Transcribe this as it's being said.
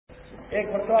ایک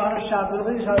مرتبہ حضرت شاہ عبد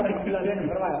الغنی صاحب رحمۃ اللہ علیہ نے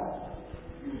فرمایا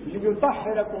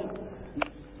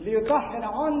لیطہر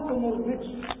عنکم الرجس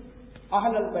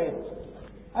اہل البیت،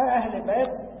 اے اہل بیت.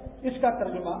 اس کا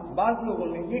ترجمہ بعض لوگوں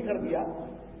نے یہ کر دیا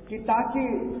کہ تاکہ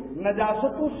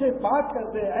نجاستوں سے پاک کر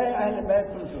دے اے اہل بیت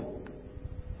تم سے.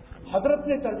 حضرت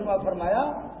نے ترجمہ فرمایا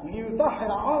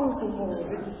لیطہر عنکم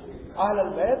الرجس اہل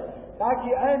البیت، تاکہ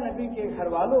اے نبی کے گھر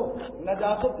والوں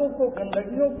نجاستوں کو،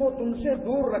 گندگیوں کو تم سے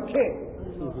دور رکھے.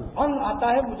 ان آتا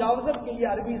ہے مجاوزت کے لیے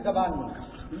عربی زبان میں،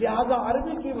 لہذا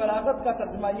عربی کی وراثت کا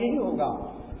ترجمہ یہی ہوگا.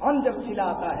 ان جب صلہ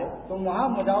آتا ہے تو وہاں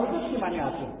مجاوزت کے معنی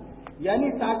آتے ہیں،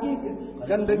 یعنی تاکہ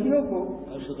گندگیوں کو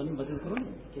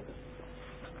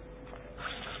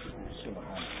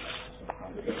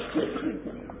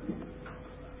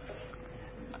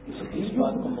اس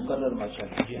بات کو مقرر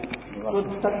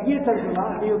تقدیر ترجمہ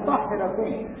لیطہرکم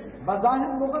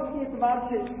بظاہر لغت کے اعتبار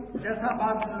سے جیسا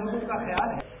بعض لوگوں کا خیال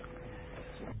ہے،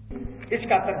 اس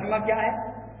کا ترجمہ کیا ہے؟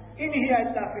 انہی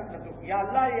الا فتنتک، یا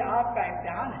اللہ یہ آپ کا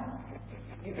امتحان ہے.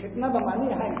 یہ فتنہ بمانی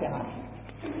یہاں امتحان ہے،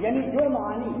 یعنی جو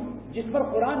معانی جس پر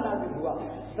قرآن نازل ہوا،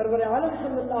 سرور عالم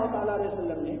صلی اللہ تعالی علیہ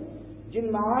وسلم نے جن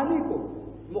معانی کو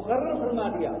مقرر فرما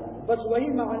دیا، بس وہی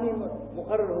معانی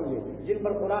مقرر ہوں گے جن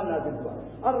پر قرآن نازل ہوا.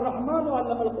 الرحمن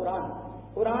علم القرآن،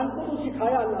 قرآن کو تو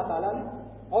سکھایا اللہ تعالیٰ نے،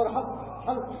 اور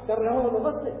حل کر رہے ہو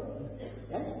لغت سے،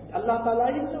 اللہ تعالیٰ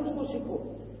ہی سے اس کو سیکھو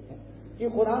کہ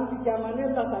قرآن کی کیا معنی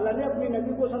اللہ تعالیٰ نے اپنے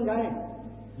نبی کو سمجھائے.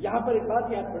 یہاں پر ایک بات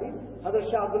یاد پڑی، حضرت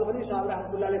شاہ عبد الغنی صاحب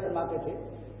رحمۃ اللہ علیہ فرماتے تھے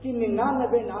کہ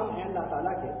 99 نام ہیں اللہ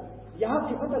تعالیٰ کے، یہاں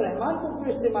صفت رحمان کو کیوں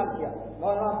استعمال کیا؟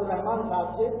 مولانا عبد الرحمان صاحب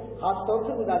سے خاص طور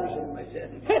سے گزارش ہے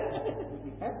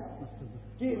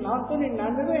کہ نام تو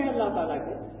 99 ہیں اللہ تعالیٰ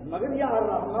کے، مگر یہ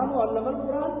الرحمن علم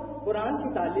القرآن، قرآن کی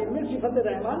تعلیم میں صفت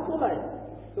رحمان کو لائے.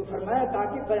 تو فرمایا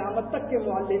تاکہ قیامت تک کے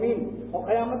معلمین اور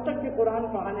قیامت تک کے قرآن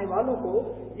پڑھانے والوں کو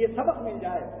یہ سبق مل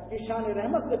جائے کہ شان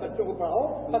رحمت سے بچوں کو پڑھاؤ،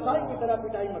 بتائی کی طرح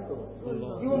پٹائی مت کرو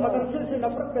کہ وہ مدرسے سے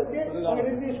نفرت کر کے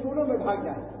انگریزی اسکولوں میں بھاگ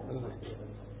جائیں.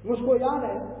 مجھ کو یاد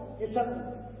ہے کہ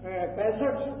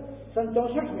سن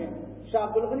 64 میں شاہ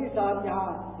عبد الغنی صاحب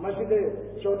یہاں مسجد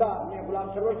 14 میں غلام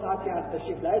سرور صاحب کے یہاں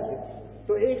تشریف لائے تھے،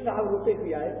 تو ایک صاحب روتے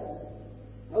ہوئے آئے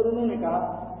اور انہوں نے کہا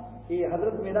کہ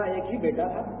حضرت میرا ایک ہی بیٹا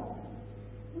تھا،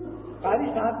 قاری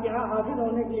صاحب کے یہاں حافظ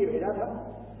ہونے کے لیے بھیجا تھا،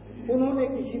 انہوں نے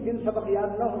کسی دن سبق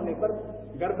یاد نہ ہونے پر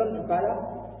گردن جھکایا،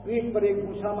 پیٹھ پر ایک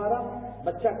گھوسا مارا،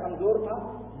 بچہ کمزور تھا،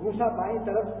 گھوسا بائیں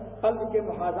طرف قلب کے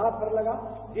محاذات پر لگا،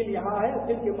 دل یہاں ہے،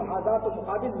 دل کے محاذات و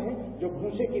مقابل میں جو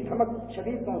گھوسے کی دھمک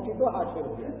شدید پہنچی تو ہاتھ پھیر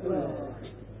ہو گیا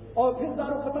اور پھر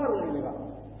دار و قطار رونے لگا.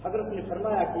 حضرت نے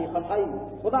فرمایا کہ قصائی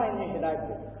خدا انہیں ہدایت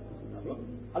دے.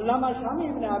 علامہ شامی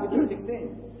ابن عابد لکھتے ہیں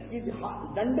کہ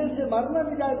ڈنڈے سے مارنا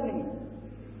بھی جائز نہیں،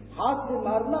 ہاتھ سے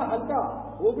مارنا ہلکا،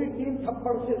 وہ بھی 3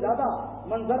 تھپڑ سے زیادہ،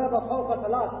 منظرہ بفوق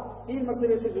ثلاث، 3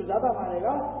 مرتبے سے جو زیادہ مارے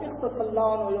گا اختص اللہ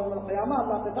عنہ یوم القیامہ،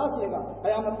 اللہ سے ساتھ لے گا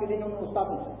قیامت کے دنوں میں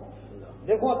استادوں سے.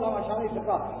 دیکھو علامہ شامی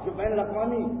فقہ جو بین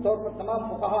الاقوامی طور پر تمام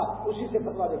فقہا اسی سے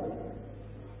فتوا دیتے ہیں.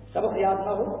 سبق یاد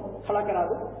نہ ہو کھڑا کرا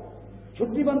دو،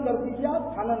 چھٹی بند کر دیجیے، آپ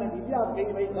کھانا نہ دیجیے، آپ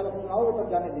کہیں بھائی سبق نہ ہو تب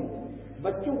جانے دیں گے.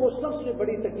 بچوں کو سب سے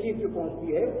بڑی تکلیف جو پہنچتی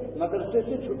ہے مدرسے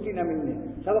سے چھٹی نہ ملنے،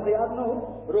 سبق یاد نہ ہو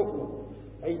روک لو،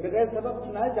 بھائی بغیر سبق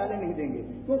سنائے جانے نہیں دیں گے،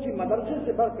 کیونکہ مدرسے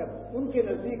سے بڑھ کر ان کے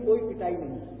نزدیک کوئی پٹائی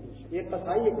نہیں. ایک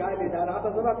قصائی ایک گائے لے جا رہا تھا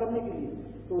ذبح کرنے کے لیے،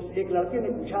 تو اس ایک لڑکے نے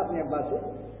پوچھا اپنے ابا سے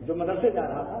جو مدرسے جا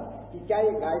رہا تھا کہ کیا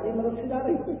یہ گائے بھی مدرسے جا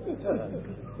رہی ہے؟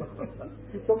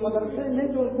 تو مدرسے میں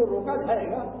جو ان کو روکا جائے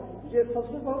گا یہ سب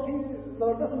سے بہت ہی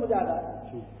زبردست مظاہرہ ہے.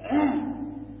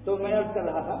 تو میں عرض کر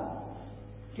رہا تھا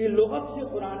کہ لغت سے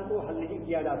قرآن کو حل نہیں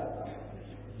کیا جا سکتا.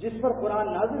 جس پر قرآن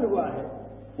نازل ہوا ہے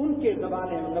ان کے زبان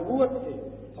نبوت سے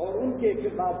اور ان کے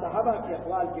پھر بعض صحابہ کے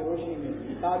اقوال کی روشنی میں،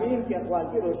 تابعین کے اقوال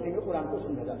کی روشنی میں قرآن کو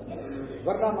سمجھا جا سکتا ہے.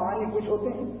 ورنہ معانی کچھ ہوتے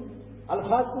ہیں،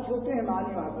 الفاظ کچھ ہوتے ہیں،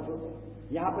 معانی وہاں کچھ ہوتے ہیں.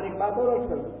 یہاں پر ایک بات اور عرض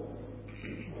کروں،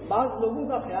 بعض لوگوں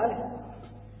کا خیال ہے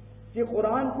کہ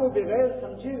قرآن کو بغیر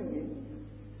سمجھے ہوئے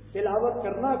تلاوت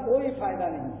کرنا کوئی فائدہ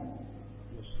نہیں ہے.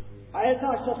 ایسا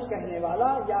شخص کہنے والا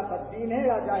یا بددین ہے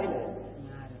یا جاہل ہے.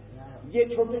 یہ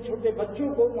چھوٹے چھوٹے بچوں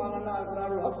کو مولانا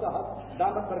ابرار الحق صاحب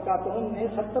دامت برکاتہم نے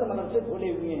 70 مدرسے کھولے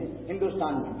ہوئے ہیں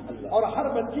ہندوستان میں، اور ہر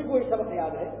بچے کو یہ سبق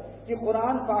یاد ہے کہ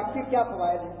قرآن پاک کے کیا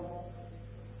فوائد ہیں.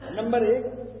 نمبر 1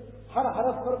 ہر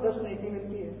حرف پر 10 نیکی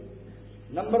ملتی ہے.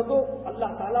 نمبر 2 اللہ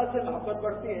تعالیٰ سے محبت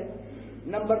بڑھتی ہے.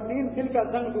 نمبر 3 دل کا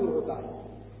زنگ دور ہوتا ہے.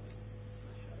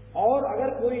 اور اگر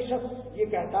کوئی شخص یہ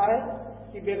کہتا ہے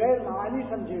کہ بغیر معانی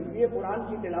سمجھے ہوئے قرآن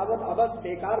کی تلاوت ابد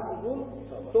بیکار فضول،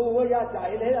 تو وہ یا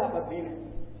جاہل ہے یا بددین ہے.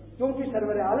 کیونکہ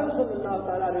سرور عالم صلی اللہ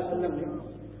تعالی علیہ وسلم نے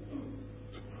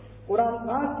قرآن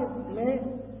پاک میں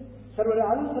سرور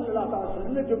عالم صلی اللہ تعالی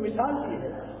وسلم نے جو مثال دی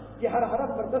ہے کہ ہر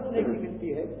حرف پر 10 نیکی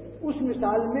ملتی ہے، اس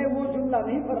مثال میں وہ جملہ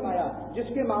نہیں فرمایا جس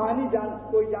کے معانی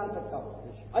کوئی جان سکتا ہو،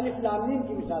 الف لام میم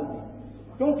کی مثال میں،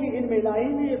 کیونکہ علم الہی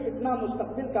میں یہ فتنہ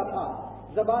مستقبل کا تھا۔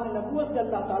 زبان نبوت سے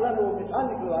اللہ تعالیٰ نے وہ مثال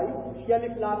نکلوائی کہ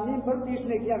الف لام میم پر 30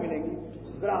 نیکیاں ملیں گی۔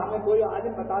 ذرا ہمیں کوئی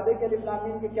عالم بتا دے کہ الف لام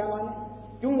میم کے کیا معنی،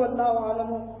 کیوں اللہ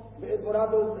عالم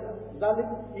مراد ذالک،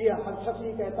 یہ ہر شخص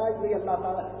یہ کہتا ہے کہ اللہ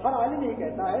تعالیٰ، ہر عالم یہ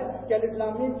کہتا ہے کہ الف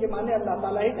لام میم کے معنی اللہ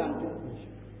تعالیٰ ہی جانتے ہیں۔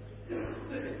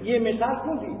 یہ مثال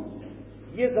کیوں دی،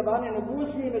 یہ زبان نبوت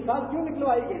سے یہ مثال کیوں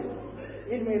نکلوائی گئی؟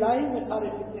 علم الہی میں سارے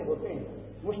فتنے ہوتے ہیں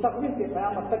مستقبل کے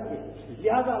قیامت تک کے،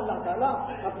 لہذا اللہ تعالیٰ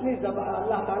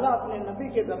اپنے نبی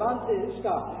کے زبان سے اس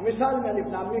کا مثال میں الف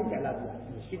لام میم کہلا دیا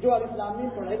کہ جو الف لام میم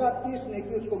پڑھے گا 30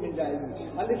 نیکی اس کو مل جائے گی،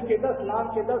 الف کے 10، لام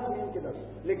کے 10، میم کے 10،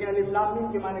 لیکن الف لام میم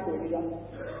کے معنی کوئی نہیں جانتا۔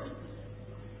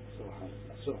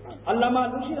 علامہ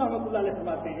علوسی رحمۃ اللہ علیہ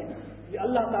فرماتے ہیں کہ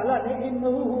اللہ تعالیٰ نے انہ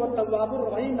هو التواب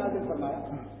الرحیم نازل فرمایا،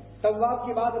 تواب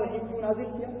کے بعد رحیم کیوں نازل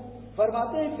کیا؟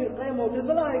 فرماتے ہیں فرقہ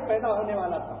معتزلہ ایک پیدا ہونے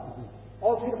والا تھا،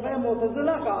 اور فرقہ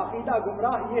معتزلہ کا عقیدہ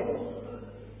گمراہ یہ ہے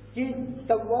کہ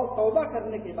توبہ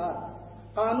کرنے کے بعد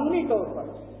قانونی طور پر،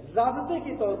 ضابطے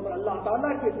کے طور پر اللہ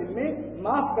تعالیٰ کے ذمے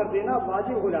معاف کر دینا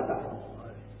واجب ہو جاتا ہے۔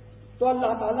 تو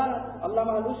اللہ تعالیٰ،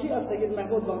 علامہ علوسی اور سید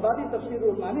محمود بغدادی تفسیر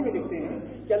الرحمانی میں لکھتے ہیں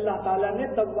کہ اللہ تعالیٰ نے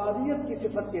توابیت کی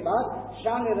صفت کے بعد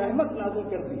شان رحمت نازل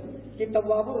کر دی کہ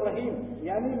تواب الرحیم،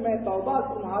 یعنی میں توبہ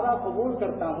تمہارا قبول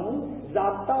کرتا ہوں،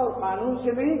 ضابطہ اور قانون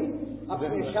سے نہیں،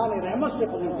 اپنے شان رحمت سے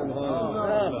قبول کرتا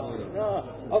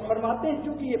ہوں۔ اور فرماتے ہیں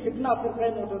چونکہ یہ فتنہ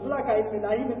فرقہ معتزلہ کا علم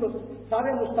الہی میں تو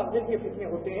سارے مستقبل کے فتنے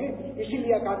ہوتے ہیں، اسی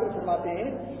لیے اکابر فرماتے ہیں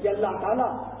کہ اللہ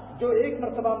تعالیٰ جو ایک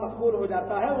مرتبہ مقبول ہو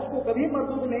جاتا ہے اس کو کبھی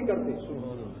مردود نہیں کرتے۔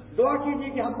 دعا کیجیے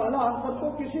کہ ہم تعالیٰ ہم سب کو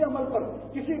کسی عمل پر،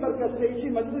 کسی برکت سے، اسی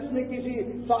مجلس میں، کسی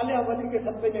صالح ولی کے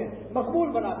صدقے میں مقبول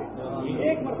بنا دے۔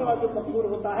 ایک مرتبہ جو مقبول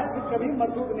ہوتا ہے پھر کبھی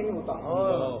مردود نہیں ہوتا۔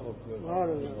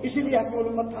 اسی لیے حکیم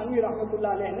الامت تھانوی رحمۃ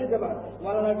اللہ علیہ نے جب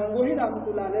مولانا گنگوہی رحمۃ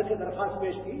اللہ علیہ سے درخواست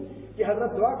پیش کی کہ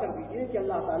حضرت دعا کر دیجیے کہ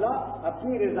اللہ تعالیٰ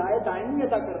اپنی رضائے دائمی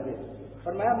عطا کر دے،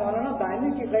 فرمایا مولانا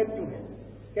دائمی کی غیر کیوں ہے؟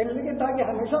 کہنے لگے تاکہ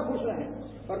ہمیشہ خوش رہیں۔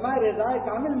 فرمایا رضائے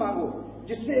کامل مانگو،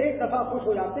 جس سے ایک دفعہ خوش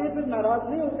ہو جاتے ہیں پھر ناراض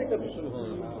نہیں ہوتے کبھی،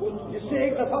 جس سے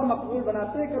ایک دفعہ مقبول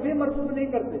بناتے ہیں کبھی مردود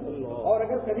نہیں کرتے، اور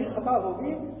اگر کبھی خطا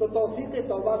ہوگی تو توفیق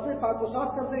توبہ سے پاک و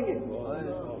صاف کر دیں گے،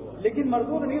 لیکن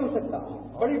مردود نہیں ہو سکتا۔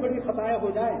 بڑی بڑی خطائیں ہو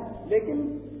جائیں لیکن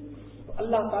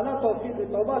اللہ تعالیٰ توفیق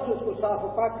توبہ سے اس کو صاف و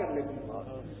پاک کر لیتے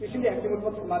ہیں۔ اس لیے حکیم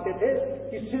الامت فرماتے تھے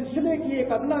کہ سلسلے کی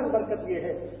ایک ادنا برکت یہ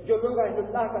ہے جو لوگ اہل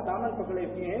اللہ کا دامن پکڑے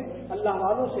ہوئے ہیں، اللہ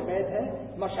والوں سے بیعت ہیں،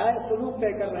 مشائخ سلوک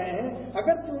طے کر رہے ہیں،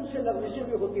 اگرچہ ان سے لغزشیں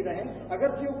بھی ہوتی رہیں،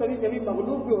 اگرچہ وہ کبھی کبھی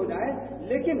مغلوب بھی ہو جائیں،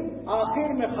 لیکن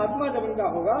آخر میں خاتمہ جب ان کا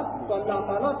ہوگا تو اللہ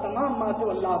تعالیٰ تمام معصوم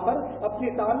اللہ پر اپنے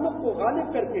تعلق کو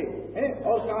غالب کر کے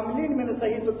اور کاملین میں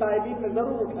صحیح الطائبین میں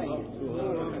ضرور اٹھائیں گے۔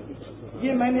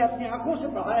 یہ میں نے اپنی آنکھوں سے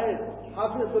پڑھا ہے۔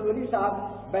 حافظ الولی صاحب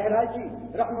بہرائچی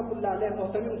رحمۃ اللہ علیہ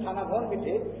محتمم خانہ بھون میں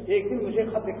تھے، ایک دن مجھے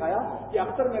خط دکھایا کہ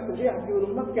اختر میں تجھے حکیم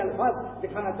الامت کے الفاظ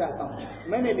دکھانا چاہتا ہوں۔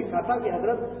 میں نے لکھا تھا کہ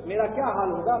حضرت میرا کیا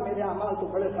حال ہوگا، میرے اعمال تو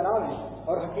بڑے خراب ہیں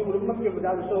اور حکیم الامت کے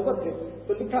مجاز صحبت تھے،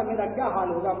 تو لکھا میرا کیا حال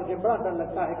ہوگا، مجھے بڑا ڈر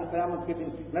لگتا ہے کہ قیامت کے دن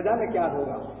نہ جانے کیا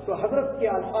ہوگا۔ تو حضرت کے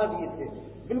الفاظ یہ تھے،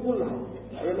 بالکل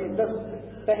یعنی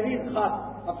تحریر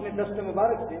خاص اپنے دست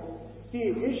مبارک سے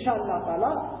کہ انشاءاللہ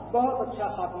تعالیٰ بہت اچھا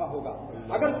خاتمہ ہوگا،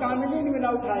 اگر کاملین میں نہ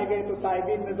اٹھائے گئے تو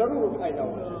تائبین میں ضرور اٹھائے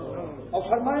جاؤ گا۔ اور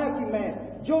فرمایا کہ میں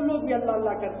جو لوگ بھی اللہ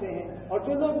اللہ کرتے ہیں اور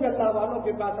جو لوگ بھی اللہ والوں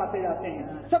کے پاس آتے جاتے ہیں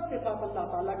سب کے ساتھ اللہ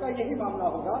تعالیٰ کا یہی معاملہ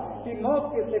ہوگا کہ موت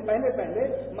کے سے پہلے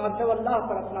ماضی اللہ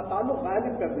پر اپنا تعلق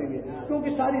غالب کر دیں گے،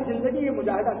 کیونکہ ساری زندگی یہ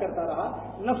مجاہدہ کرتا رہا،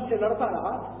 نفس سے لڑتا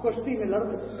رہا، کشتی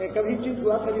میں کبھی چیز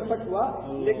ہوا کبھی پٹ ہوا،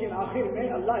 لیکن آخر میں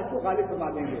اللہ اس کو غالب فرما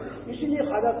دیں گے۔ اسی لیے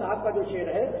خواجہ صاحب کا جو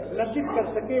شعر ہے، نصیب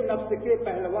کر سکے نفس کے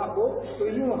پہلوا کو تو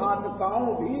یوں ہاتھ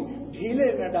پاؤں بھی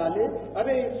ڈھیلے نہ ڈالے،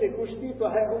 ارے اس سے کشتی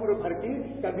تو ہے عمر بھر کی،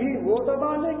 کبھی وہ دبا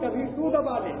لے کبھی تو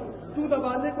دبا لے، تو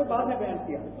دبانے کو بعد میں بیان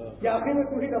کیا کہ آخر میں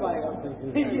تو ہی دبائے گا۔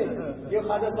 یہ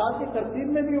خواجہ صاحب کی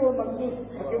ترتیب میں بھی وہ مخصوص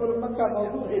حکیم الامت کا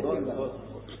موجود ہے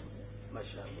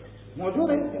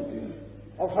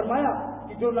اور فرمایا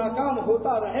کہ جو ناکام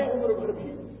ہوتا رہے عمر بھر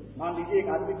بھی، مان لیجیے ایک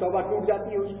آدمی توبہ ٹوٹ جاتی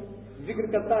ہے، اس کی ذکر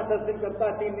کرتا ہے، 10 دن کرتا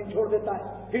ہے، 3 دن چھوڑ دیتا ہے،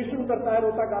 پھر شروع کرتا ہے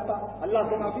روتا گاتا، اللہ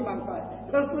سے معافی مانگتا ہے،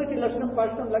 رستے کی لشکم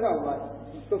پاشٹم لگا ہوا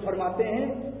ہے، تو فرماتے ہیں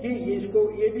کہ اس کو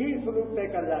یہ بھی سلوک طے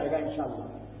کر جائے گا انشاءاللہ۔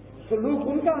 سلوک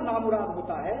ان کا نامراد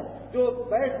ہوتا ہے جو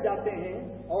بیٹھ جاتے ہیں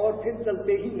اور پھر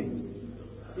چلتے ہی نہیں۔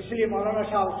 اس لیے مولانا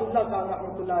شاہ رسول اللہ صاحب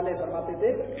رحمۃ اللہ علیہ فرماتے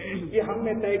تھے کہ ہم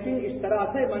نے طے کی اس طرح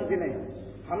سے منزلیں،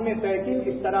 ہم نے طے کی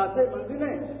اس طرح سے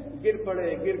منزلیں، گر پڑے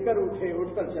گر کر اٹھے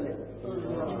اٹھ کر چلے۔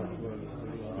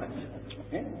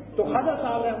 تو خواجہ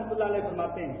صاحب رحمۃ اللہ علیہ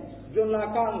فرماتے ہیں جو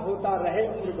ناکام ہوتا رہے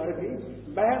عمر بھر بھی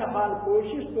بہرحال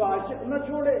کوشش تو عاشق نہ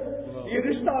چھوڑے، یہ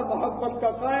رشتہ محبت کا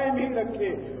قائم ہی رکھے،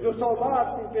 جو 100 بار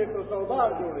ٹوٹے تو 100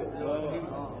 بار جوڑے۔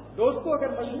 دوستو اگر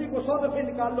مچھلی کو 100 دفعے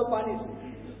نکال لو پانی سے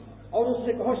اور اس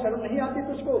سے کہو شرم نہیں آتی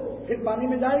تجھ کو، پھر پانی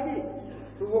میں جائے گی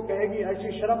تو وہ کہے گی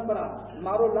ایسی شرم پر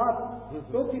مارو لات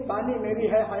کیونکہ پانی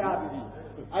میری ہے حیات،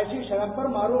 ایسی شرم پر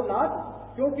مارو لات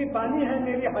کیونکہ پانی ہے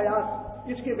میری حیات،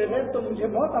 اس کے بغیر تو مجھے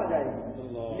موت آ جائے گی،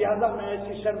 لہذا میں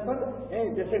ایسی شرم پر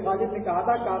جیسے غالب نے کہا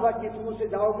تھا کعبہ کی طرف سے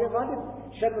جاؤ گے غالب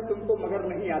شرم تم کو مگر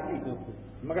نہیں آتی،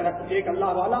 مگر ایک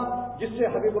اللہ والا جس سے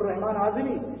حبیب الرحمان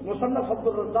اعظمی مصنف عبد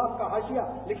الرزاق کا حاشیہ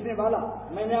لکھنے والا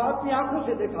میں نے اپنی آنکھوں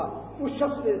سے دیکھا، اس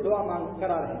شخص سے دعا مانگ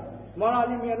کرا رہے ہیں، مولانا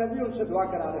علی میاں نبی ان سے دعا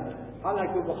کرا رہے ہیں،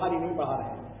 حالانکہ وہ بخاری نہیں پڑھا رہے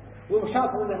ہیں، وہ شاہ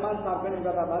فضل الرحمان صاحب غنی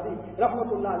آبادی رحمۃ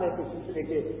اللہ علیہ کے سلسلے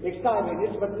کے ایک صاحب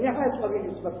نسبت نہایت قوی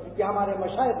نسبت کہ ہمارے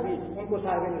مشائخ بھی ان کو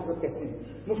صاحب نسبت کہتے ہیں،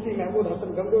 مفتی محمود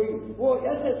حسن گنگوئی، وہ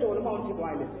ایسے ایسے علماء ان کی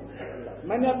دعائیں لیتے ہیں،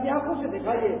 میں نے اپنی آنکھوں سے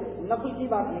دیکھا، یہ نقل کی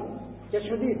بات نہیں کہ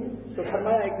شدید تو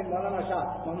فرمایا ایک دن مولانا شاہ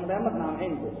محمد احمد نام ہے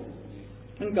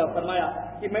ان کا فرمایا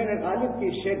کہ میں نے غالب کی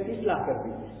شعر کی اصلاح کر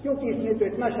دی کیونکہ اس نے تو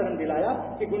اتنا شرم دلایا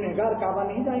کہ گنہگار کعبہ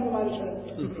نہیں جائیں گے ہماری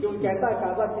شرم، کیوں کہتا ہے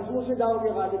کعبہ کس منہ سے جاؤ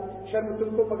گے غالب، شرم تم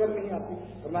کو مگر نہیں آتی،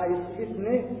 فرمایا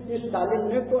اس طالب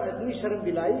نے تو اتنی شرم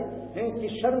دلائی ہے کہ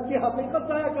شرم کی حقیقت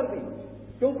ضائع کر دی،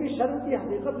 کیونکہ شرم کی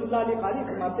حقیقت اللہ علیہ قاری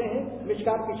فرماتے ہیں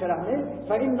مشکات کی شرح میں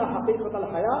فإن حقیقت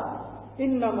الحیا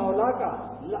ان مولا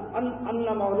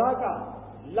کا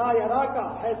لا یرا کا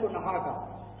ہے تو نہا کا،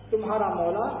 تمہارا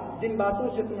مولا جن باتوں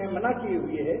سے تمہیں منع کیے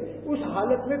ہوئے ہے اس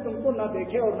حالت میں تم کو نہ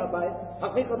دیکھے اور نہ پائے،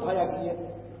 حقیقت حیا کی ہے،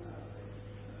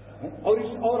 اور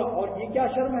یہ کیا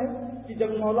شرم ہے کہ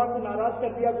جب مولا کو ناراض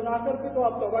کر دیا گناہ کر کے تو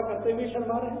آپ توبہ کرتے ہوئے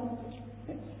شرما رہے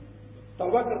ہیں،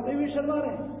 توبہ کرتے ہوئے شرما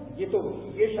رہے ہیں،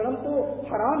 یہ شرم تو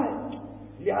حرام ہے،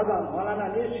 لہذا مولانا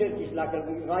نے اس شعر کی اصلاح کر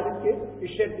دی، غالب کے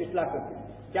اس شعر کی اصلاح کر دی،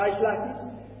 کیا اصلاح کی؟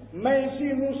 میں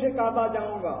اسی منہ سے کعبہ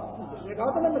جاؤں گا، اس نے کہا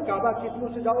تھا نا میں کعبہ کس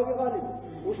منہ سے جاؤ گے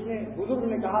غالب، اس نے بزرگ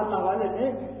نے کہا اللہ والے نے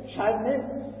شاید نے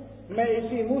میں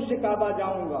اسی منہ سے کعبہ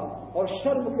جاؤں گا اور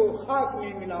شرم کو خاک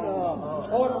میں ملاؤں گا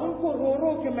اور ان کو رو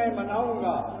رو کے میں مناؤں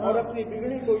گا اور اپنی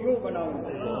بگڑی کو یوں بناؤں گا،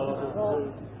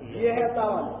 یہ ہے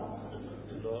تاول۔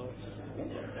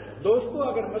 دوستو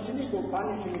اگر مچھلی کو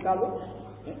پانی سے نکالو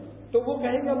تو وہ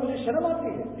کہے گا مجھے شرم آتی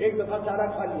ہے، ایک دفعہ چارہ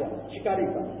کھا لیا شکاری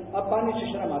کا اب پانی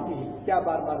سے شرم آتی ہے، کیا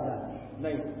بار بار جائیں؟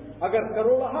 نہیں، اگر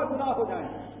کروڑہ گناہ ہو جائیں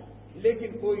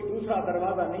لیکن کوئی دوسرا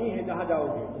دروازہ نہیں ہے جہاں جاؤ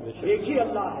گے، ایک ہی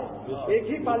اللہ ہے، ایک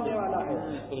ہی پالنے والا ہے،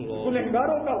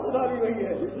 گنہگاروں کا خدا بھی وہی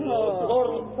ہے اور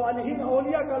صالحین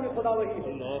اولیاء کا بھی خدا وہی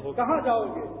ہے، کہاں جاؤ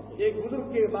گے؟ ایک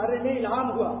بزرگ کے بارے میں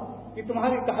الہام ہوا کہ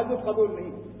تمہاری تہجد قبول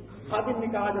نہیں، خادم نے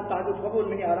کہا جب تہجد قبول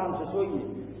نہیں آرام سے سوئیے،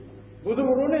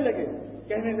 بزرگ رونے لگے،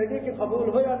 کہنے لگے کہ قبول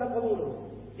ہو یا نہ قبول ہو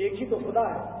ایک ہی تو خدا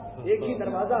ہے، ایک ہی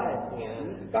دروازہ ہے،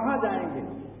 کہاں جائیں گے؟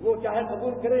 وہ چاہے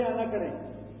قبول کرے یا نہ کریں،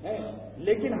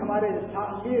 لیکن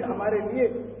ہمارے لیے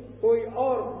کوئی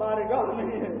اور بارگاہ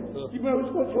نہیں ہے کہ میں اس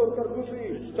کو چھوڑ کر دوسری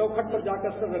چوکھٹ پر جا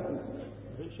کر سر رکھوں۔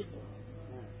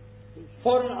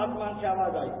 فوراً آسمان سے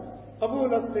آواز آئی قبول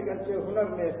سے گرچہ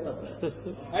ہنر میں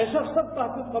ایسا سب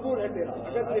تحفظ قبول ہے تیرا،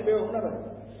 اگر سے بے ہنر ہے،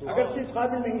 اگر سے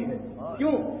قابل نہیں ہے،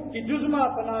 کیوں کہ جزما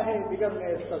پناہ ہے دیگر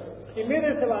میں کہ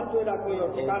میرے سوا تیرا کوئی اور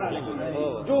ٹھکانا نہیں ہے،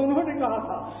 جو انہوں نے کہا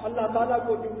تھا اللہ تعالیٰ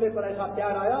کو جملے پر ایسا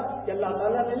پیار آیا کہ اللہ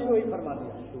تعالیٰ نے بھی وہی فرما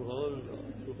دیا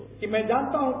کہ میں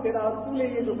جانتا ہوں تیرا، تو نے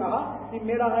یہ جو کہا کہ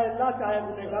میرا ہے اللہ چاہے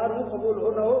گنہگار ہوں قبول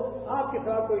ہو نہ ہو، آپ کے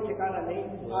سوا کوئی ٹھکانا نہیں،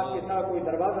 آپ کے سوا کوئی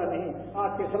دروازہ نہیں،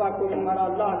 آپ کے سوا کوئی ہمارا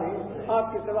اللہ نہیں،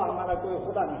 آپ کے سوا ہمارا کوئی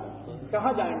خدا نہیں،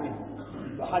 کہاں جائیں گے؟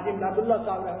 حاجی ناد اللہ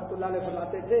صاحب رحمۃ اللہ علیہ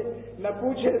فرماتے تھے نہ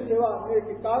پوچھے سوا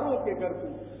نیک کاروں کے گھر تو،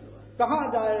 کہاں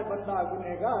جائے بندہ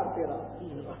گنہگار تیرا،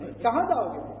 کہاں جاؤ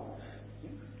گے؟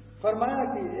 فرمایا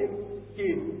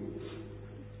کہ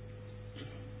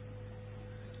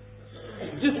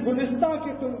جس گلستان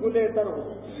کے تم گلے تر ہو،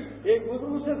 ایک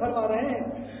بزرگ سے فرما رہے ہیں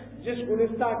جس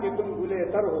گلستان کے تم گلے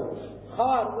تر ہو،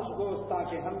 خار اس گوستان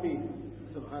کے ہم بھی،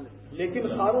 لیکن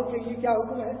خاروں کے لیے کیا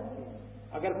حکم ہے؟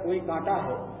 اگر کوئی کانٹا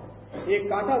ہے، ایک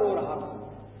کانٹا رو رہا تھا،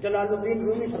 جلال الدین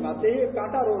رومی فرماتے ہیں ایک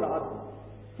کانٹا رو رہا تھا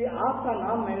کہ آپ کا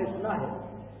نام میں نے سنا ہے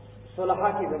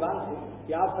صلحاء کی زبان سے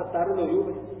کہ آپ ستار العیوب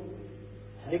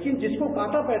ہیں، لیکن جس کو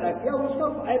کانٹا پیدا کیا اس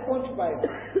کا عیب کون چھپائے گا؟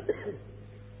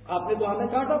 آپ نے تو ہمیں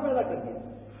کانٹا پیدا کر دیا۔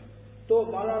 تو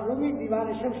مولانا رومی دیوان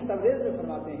شمس تبریز میں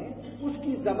فرماتے ہیں اس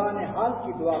کی زبان حال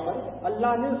کی دعا پر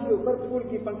اللہ نے اس کے اوپر پھول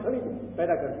کی پنکھڑی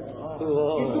پیدا کر دی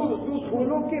کہ تو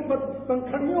پھولوں کے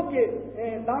پنکھڑیوں کے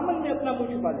دامن میں اپنا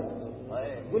منہ چھپا لے،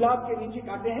 گلاب کے نیچے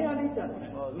کانٹے ہیں یا نہیں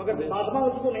چاہتے، مگر باغباں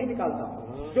اس کو نہیں نکالتا،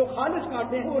 جو خالص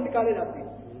کانٹے ہیں وہ نکالے جاتے ہیں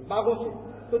باغوں سے،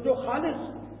 تو جو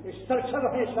خالص سرشر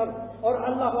ہیں شر اور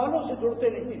اللہ والوں سے جڑتے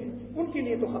نہیں ہیں، ان کے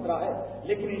لیے تو خطرہ ہے،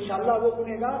 لیکن انشاءاللہ وہ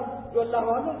گنہگار جو اللہ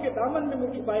والوں کے دامن میں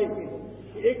منہ چھپائے ہوئے ہیں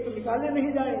ایک تو نکالے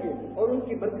نہیں جائیں گے اور ان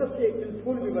کی برکت سے ایک دن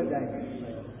پھول بھی بن جائیں گے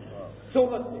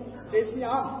صحبت سے۔ دیسی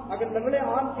آم اگر لنگڑے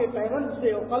آم کے پیوند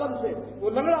سے اور قلم سے وہ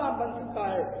لنگڑا آم بن سکتا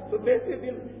ہے تو دیسی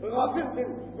دل، غافل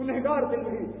دل، گنہگار دل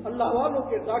بھی اللہ والوں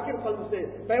کے ذاکر قلب سے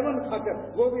پیوند کھا کر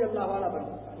وہ بھی اللہ والا بن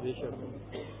سکتا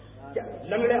ہے۔ کیا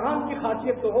لنگڑے آم کی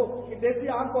خاصیت تو ہو کہ دیسی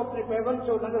آم کو اپنے پیوند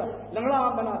سے لنگڑا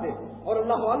آم بنا دے، اور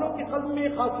اللہ والوں کے قلب میں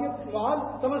یہ خاصیت محال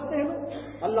سمجھتے ہیں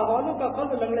لوگ۔ اللہ والوں کا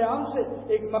قلب لنگڑے آم سے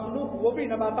ایک مخلوق وہ بھی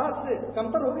نباتات سے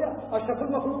کمتر ہو گیا، اشرف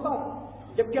المخلوقات،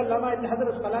 جبکہ علامہ ابن حجر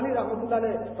اسقلانی رحمۃ اللہ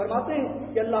علیہ فرماتے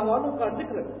ہیں کہ اللہ والوں کا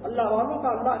ذکر، اللہ والوں کا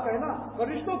اللہ کہنا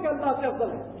فرشتوں کے اللہ سے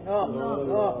افضل ہے،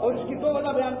 اور اس کی دو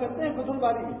وجہ بیان کرتے ہیں فتح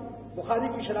الباری میں، بخاری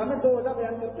کی شرح میں دو وجہ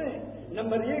بیان کرتے ہیں۔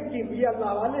 نمبر 1 کہ یہ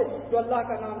اللہ والے جو اللہ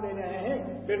کا نام لے رہے ہیں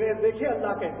بغیر دیکھے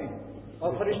اللہ کہتے ہیں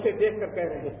اور فرشتے دیکھ کر کہہ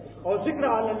رہے ہیں، اور ذکر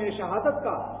عالم شہادت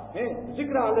کا ہے،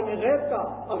 ذکر عالم غیب کا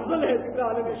افضل ہے ذکر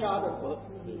عالم شہادت کو،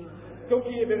 کیونکہ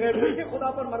یہ بغیر دیکھے خدا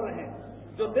پر مر رہے ہیں،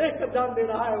 جو دیکھ کر جان دے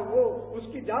رہا ہے وہ اس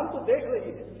کی جان تو دیکھ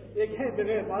رہی ہے۔ ایک ہے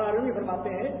بغیر مولانا فرماتے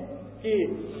ہیں کہ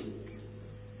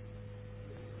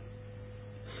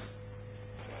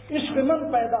عشق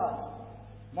من پیدا،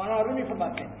 مولانا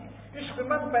فرماتے ہیں عشق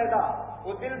من پیدا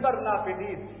وہ دل بر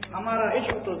ناپدید، ہمارا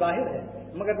عشق تو ظاہر ہے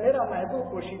مگر میرا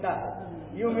محبوب پوشیدہ ہے،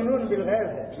 یؤمنون بالغیب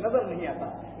ہے، نظر نہیں آتا۔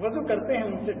 وضو کرتے ہیں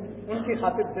ان سے، ان کی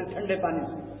خاطر سے ٹھنڈے پانی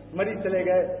سے، مریض چلے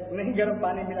گئے نہیں گرم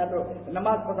پانی ملا تو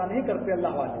نماز پتا نہیں کرتے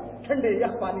اللہ والے، ٹھنڈے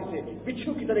یخ پانی سے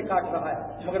بچھو کی طرح کاٹ رہا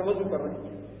ہے مگر وضو کر رہے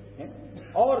ہیں،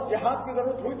 اور جہاد کی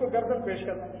ضرورت ہوئی تو گردن پیش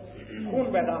کرنا،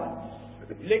 خون بہہ رہا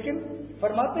ہے۔ لیکن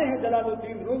فرماتے ہیں جلال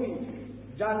الدین رومی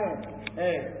جانے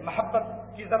محبت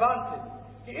کی زبان سے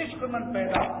کہ عشق من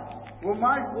پیدا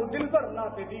وہ دل پر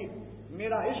ناپدید،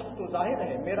 میرا عشق تو ظاہر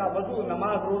ہے، میرا وضو،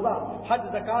 نماز، روزہ، حج،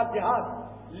 زکات، جہاد،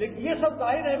 لیکن یہ سب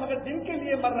ظاہر ہے مگر جن کے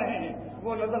لیے مر رہے ہیں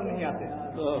وہ نظر نہیں آتے۔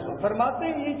 فرماتے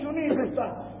ہیں یہ چنی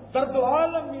درد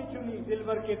عالم، یہ چنی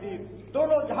دلبر کے دین،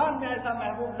 دونوں جہان میں ایسا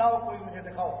محبوب لاؤ کوئی مجھے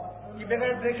دکھاؤ کہ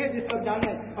بغیر دیکھے جس پر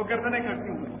جانے اور گردنیں کرتی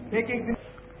ہوں ایک دن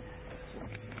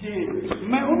جی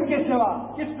میں ان کے سوا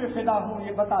کس پہ فدا ہوں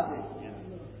یہ بتا دے،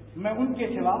 میں ان کے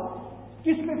سوا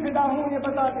کس پہ فدا ہوں یہ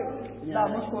بتا دے، یا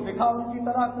مجھ کو دکھا ان کی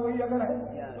طرح کوئی اگر ہے،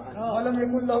 ولم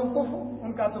یکن لہ کفر،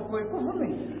 ان کا تو کوئی کفر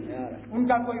نہیں، ان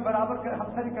کا کوئی برابر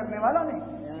ہمسری کرنے والا نہیں،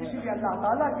 اس لیے اللہ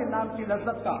تعالیٰ کے نام کی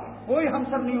لذت کا کوئی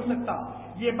ہمسر نہیں ہو سکتا۔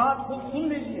 یہ بات خود سن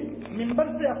لیجیے، منبر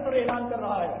سے اکثر اعلان کر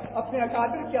رہا ہے، اپنے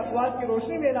اکابر کی افواج کی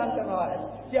روشنی میں اعلان کر رہا ہے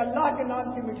کہ اللہ کے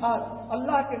نام کی مٹھاس،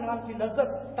 اللہ کے نام کی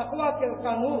لذت، تقویٰ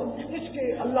کا نور، اس کے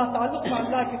اللہ تعلق میں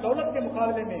اللہ کی دولت کے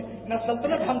مقابلے میں نہ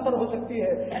سلطنت ہمسر ہو سکتی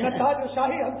ہے، نہ تاج و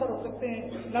شاہی ہمسر ہو سکتے ہیں،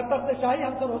 نہ تخت شاہی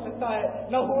ہمسر ہو سکتا ہے،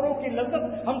 نہ حوروں کی لذت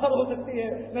ہمسر ہو سکتی ہے،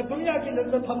 نہ دنیا کی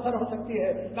لذت ہمسر ہو سکتی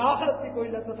ہے، نہ آخرت کی کوئی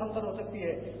لذت ہمسر ہو سکتی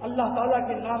ہے۔ اللہ تعالیٰ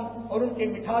کے نام اور ان کے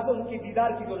مٹھاس اور ان کی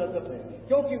دیدار کی جو لذت ہے،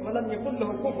 کیونکہ ولم یکن لہ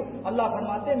کفر، اللہ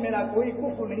فرماتے ہیں میرا کوئی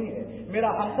کفر نہیں ہے، میرا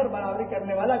ہمسر برابری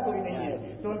کرنے والا کوئی نہیں ہے،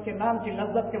 تو ان کے نام کی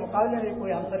لذت کے مقابلے میں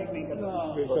کوئی ہمسر نہیں کرتا۔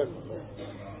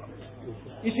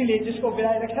 اسی لیے جس کو بلا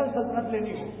الیکشن سلطنت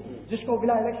لینی ہو، جس کو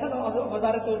بلا الیکشن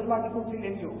وزارت عظمیٰ کی کرسی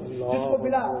لینی ہو،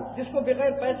 جس کو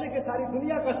بغیر پیسے کے ساری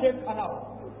دنیا کا سیب کھانا ہو،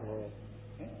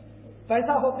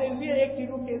 پیسہ ہوتے ہوئے 1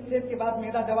 کلو کے سیب کے بعد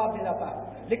میدا جواب دے جاتا ہے،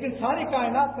 لیکن ساری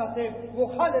کائنات کا سیب وہ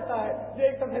کھا لیتا ہے جو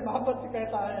ایک طرح محبت سے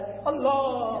کہتا ہے اللہ،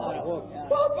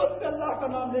 محبت سے اللہ کا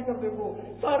نام لے کر دیکھو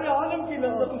سارے عالم کی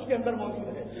لذت اس کے اندر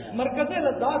موجود ہے، مرکز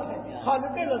لذات ہے،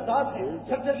 خالق لذات ہے،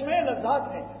 سرچشمے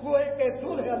لذات ہے، وہ ایک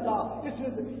کیسور ہے اللہ،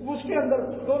 اس کے اندر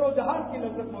دونوں جہان کی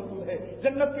لذت موجود ہے،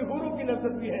 جنت کی حوروں کی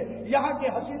لذت بھی ہے، یہاں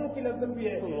کے حسینوں کی لذت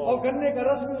بھی ہے، اور گنے کا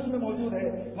رس بھی اس میں موجود ہے۔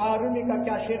 وہاں رومی کا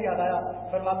کیا شعر یاد آیا،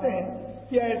 فرماتے ہیں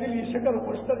کہ اے دل یہ شکر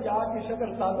خوشتر یہاں کی شکر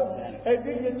سازت، اے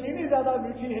دل یہ چینی زیادہ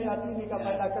میٹھی ہے یا چینی کا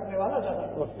پیدا کرنے والا زیادہ،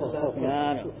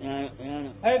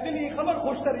 اے دل یہ خمر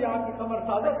خوشتر یہاں کی خمر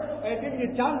سازت، اے دل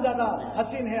یہ چاند زیادہ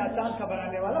حسین ہے یا چاند کا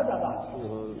بنانے والا زیادہ۔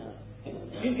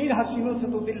 ان حسینوں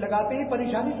سے تو دل لگاتے ہی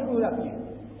پریشانی شروع ہو جاتی ہے،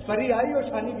 پری آئی اور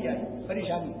شانی بھی آئی،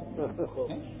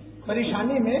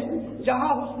 پریشانی میں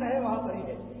جہاں حسن ہے وہاں پری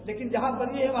ہے، لیکن جہاں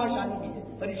پری ہے وہاں شانی بھی ہے،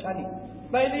 پریشانی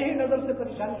پہلی ہی نظر سے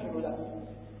پریشانی شروع ہو جاتی ہے۔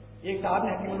 ایک صاحب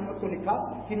نے حکیم الامت کو لکھا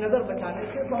کہ نظر بچانے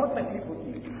سے بہت تکلیف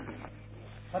ہوتی ہے،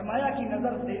 فرمایا کہ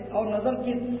نظر سے اور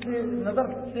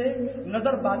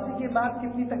نظر باندھنے کے بعد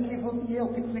کتنی تکلیف ہوتی ہے اور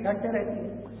کتنے گھنٹے رہتی ہے۔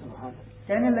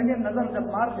 کہنے لگے نظر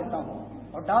جب مار دیتا ہوں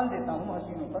اور ڈال دیتا ہوں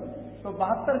حسینوں پر تو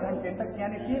 72 گھنٹے تک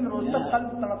یعنی 3 روز تک قلب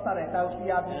تڑپتا رہتا ہے اس کی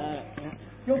یاد میں،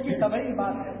 کیونکہ طبعی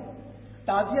بات ہے۔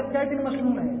 تعزیت کئے دن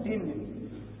مصنون ہے؟ 3 دن،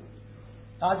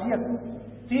 تعزیت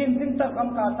 3 دن تک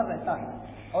غم کا اثر رہتا ہے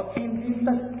اور 3 دن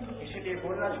تک، اسی لیے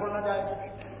بولنا چھوڑنا جائے،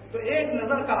 تو ایک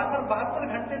نظر کا اثر 72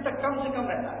 گھنٹے تک کم سے کم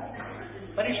رہتا ہے،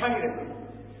 پریشانی رہتی ہے.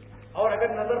 اور اگر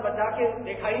نظر بچا کے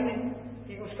دیکھا ہی نہیں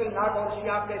کہ اس کا ناک اور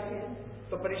سیاہ کیسی ہے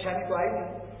تو پریشانی تو آئی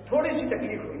نہیں. تھوڑی سی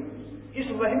تکلیف ہوئی،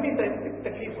 اس وہمی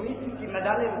تکلیف ہوئی کہ نہ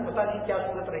جانے پتہ نہیں کیا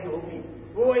صورت رہی ہوگی.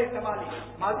 وہ احتمالی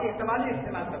ماضی احتمالی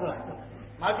استعمال کرنا ہے.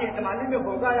 ماضی احتمالی میں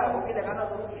ہوگا یا ہوگی لگانا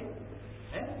ضروری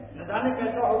ہے. نہ جانے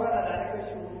کیسا ہوگا، نہ جانے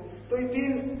کیسی ہوگی. تو یہ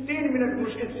 3 منٹ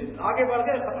مشکل سے آگے بڑھ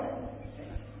گئے، ختم،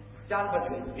 جان بچ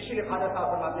گئی. اسی لیے خواجہ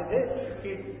صاحب فرماتے تھے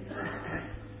کہ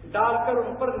ڈال کر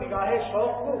ان پر نگاہ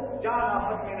شوق کو جان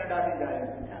آفت میں نہ ڈالی جائے.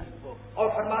 اور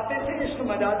فرماتے تھے عشق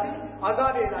مجازی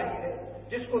عذاب الہی ہے،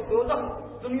 جس کو دوزخ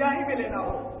دنیا ہی میں لینا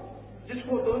ہو، جس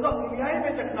کو دوزخ دنیا ہی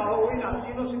میں چکنا ہو وہی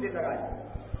نامزینوں سے دل لگائے.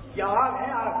 یا آگ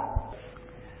ہے آگ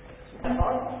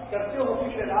کرتے ہو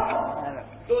پیچھے راہ،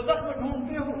 دوزخ میں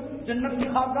ڈھونڈتے ہو جنت کی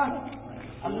خوابگاہ.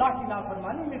 اللہ کی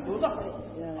نافرمانی میں دوزخ ہے.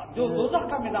 جو دوزخ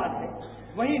کا مزاج ہے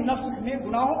وہی نفس میں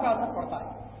گناہوں کا اثر پڑتا ہے.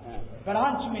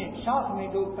 برانچ میں شاخ میں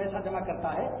جو پیسہ جمع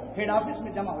کرتا ہے ہیڈ آفس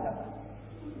میں جمع ہو جاتا ہے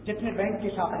جتنے بینک کی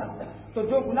شاخ ہے. تو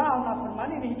جو گناہ اور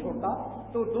نافرمانی نہیں چھوڑتا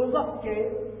تو دوزخ کے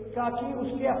کافی اس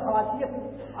کی خاصیت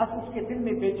اس کے دل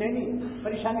میں بے چینی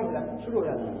پریشانی ہو جاتی شروع ہو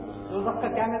جاتی ہے. دوزخ کا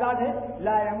کیا مزاج ہے؟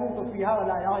 لا يموت فيها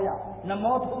ولا يحيا، نہ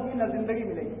موت ہوگی نہ زندگی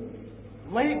ملے گی.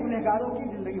 وہی گنہگاروں کی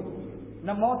زندگی ہوگی،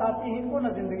 نہ موت آتی ہے ان کو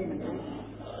نہ زندگی ملتی ہے.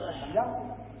 سمجھا؟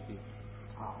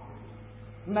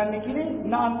 نہ نکلی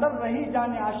نہ اندر رہی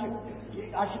جان عاشق،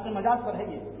 عاشق مجاز پر ہے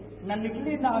یہ. نہ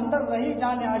نکلی نہ اندر رہی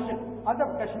جان عاشق،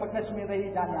 ادب کشمکش میں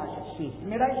رہی جان عاشق.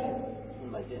 میرا عشق.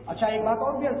 اچھا ایک بات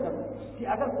اور بھی عرض کروں کہ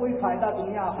اگر کوئی فائدہ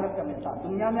دنیا آخرت کا ملتا،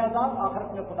 دنیا میں عذاب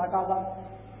آخرت میں خدا کا عذاب،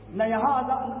 نہ یہاں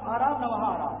آرام نہ وہاں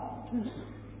آرام.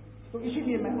 تو اسی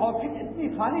لیے میں اور پھر اتنی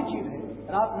فانی چیز ہے.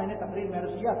 رات میں نے تقریر میں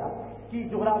عرض کیا تھا کہ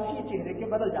جغرافی چہرے کے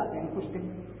بدل جاتے ہیں کچھ دن.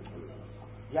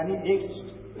 یعنی ایک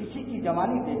کسی کی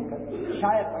جوانی دیکھ کر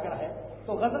شاید اگر ہے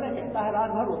تو غزلیں کہتا ہے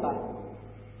رات بھر ہوتا ہے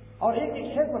اور ایک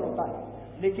شعر پر ہوتا ہے،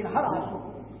 لیکن ہر آنسو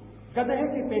گدھے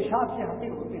کے پیشاب سے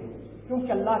حقیر ہوتے ہیں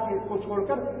کیونکہ اللہ کے کو چھوڑ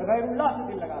کر غیر اللہ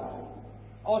سے دل لگا رہا ہے.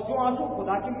 اور جو آنسو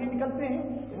خدا کے لیے نکلتے ہیں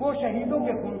وہ شہیدوں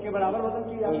کے خون کے برابر بدل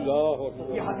کیا جاتا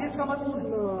ہے. یہ حدیث کا مضمون ہے.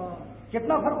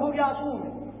 کتنا فرق ہو گیا آنسو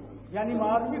میں. یعنی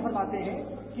معاذ فرماتے ہیں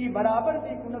کہ برابر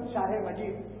کی کنت شاہ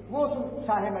مجید، وہ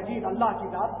شاہ مجید اللہ کی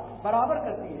ذات برابر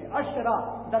کرتی ہے. اشرا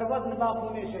دروز ندا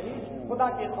خون شہید، خدا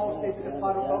کے خوف سے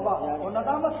استغفار و توبہ اور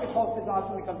ندامت کے خوف سے جو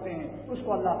آنسو نکلتے ہیں اس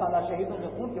کو اللہ تعالیٰ شہیدوں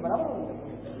کے خون کے برابر نکلتے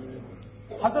ہیں.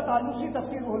 حضرت آلوسی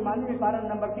تفسیر روح المانی میں پارہ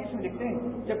نمبر 30 میں لکھتے ہیں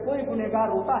جب کوئی گنہگار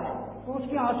روتا ہے تو اس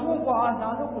کے آنسوؤں کو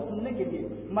آہنانوں کو سننے کے لیے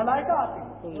ملائکہ آتے ہیں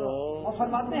اور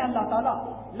فرماتے ہیں اللہ تعالیٰ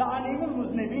لعنیم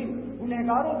المذنبین،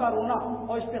 گنہگاروں کا رونا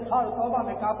اور استغفار توبہ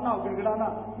میں کانپنا اور گڑ گڑانا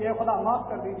کہ اے خدا معاف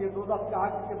کر دیجیے، دوزخ کے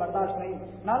آگ سے برداشت نہیں،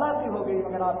 ناراضی ہو گئی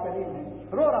مگر آپ کریم ہیں.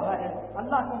 رو رہا ہے،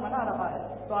 اللہ کو منا رہا ہے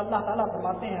تو اللہ تعالیٰ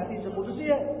فرماتے ہیں حدیث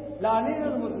قدسی ہے لعنیم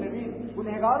المذنبین،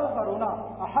 گنہگاروں کا رونا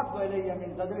احب الی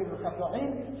من زجر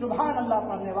المسبحین، سبحان اللہ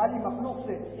پڑھنے والی مخلوق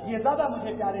سے یہ زیادہ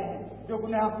مجھے پیارے ہیں جو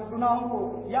گناہوں کو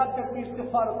یاد کر کے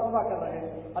استغفار و توبہ کر رہے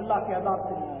ہیں، اللہ کے عذاب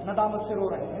سے ندامت سے رو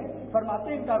رہے ہیں. فرماتے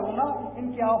ہیں ان کا رونا،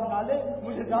 ان کے آہ نالے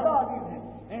مجھے زیادہ عزیز ہیں.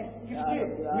 کس کے؟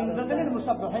 من زجر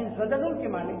المسبحین. زجر کے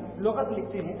معنی لغت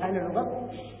لکھتے ہیں اہل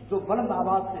لغت جو بلند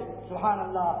آواز سے سبحان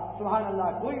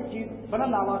اللہ کوئی چیز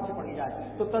بلند آواز سے پڑھی جائے.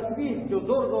 تو تسبیح جو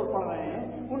زور زور پڑھ رہے ہیں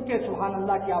ان کے سبحان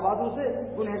اللہ کی آوازوں سے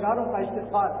گنہگاروں کا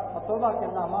استغفار اور توبہ کے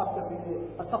اللہ معاف کر دیجیے،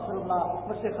 استغفر اللہ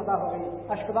مجھ سے خطا ہو گئی،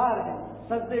 اشکبار ہیں،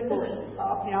 سجدے کو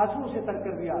اپنے آنسو سے تر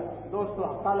کر دیا.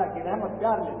 دوستو تعالیٰ کی رحمت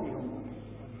پیار لیتی ہوں.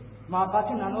 ماں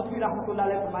قاسم نانوتوی رحمۃ اللہ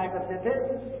علیہ فرمایا کرتے تھے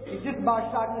کہ جس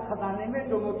بادشاہ کے خزانے میں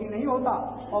جو موتی نہیں ہوتا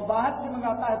اور باہر سے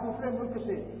منگاتا ہے دوسرے ملک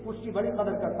سے، اس کی بڑی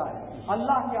قدر کرتا ہے.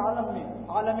 اللہ کے عالم میں،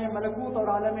 عالم ملکوت اور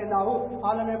عالم لاہوت،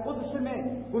 عالم قدس میں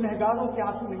گنہگاروں کے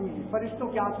آنسو نہیں ہیں، فرشتوں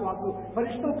کے آنسو،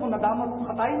 فرشتوں کو ندامت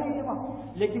خطائی نہیں ہے وہاں.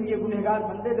 لیکن یہ گنہگار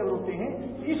بندے جب روتے ہیں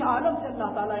اس عالم سے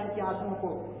اللہ تعالیٰ ان کے آنسو کو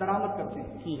درآمد کرتے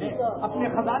ہیں، اپنے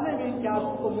خزانے میں ان کے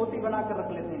آنسو کو موتی بنا کر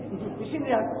رکھ لیتے ہیں. اسی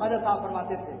لیے خواجہ صاحب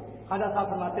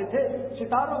فرماتے تھے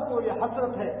ستاروں کو یہ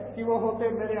حسرت ہے کہ وہ ہوتے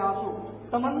میرے آنسو،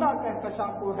 تمنا کہکشاں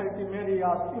کو ہے کہ میری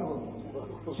آستی ہو.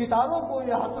 ستاروں کو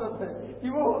یہ حسرت ہے کہ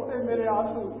وہ ہوتے میرے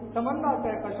آنسو، تمنا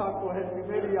کہکشاں کو ہے کہ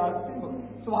میری آستی ہو.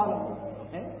 سبحان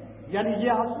اللہ. یعنی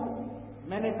یہ آنسو،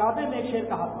 میں نے کعبے میں ایک شعر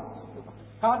کہا تھا،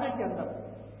 کعبے کے اندر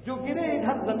جو گرے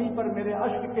ادھر زمین پر میرے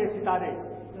اشک کے ستارے،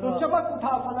 تو چمک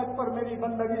اٹھا فلک پر میری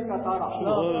بندگی کا تارا.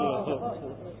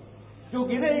 جو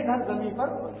گرے ادھر زمین پر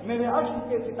میرے عشق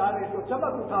کے ستارے، تو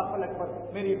چمک اٹھا فلک پر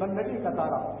میری بندگی کا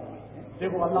تارا.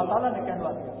 دیکھو اللہ تعالیٰ نے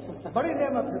کہلوا دیا، بڑی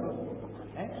نعمت ہے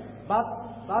دوستوں.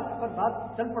 بات پر بات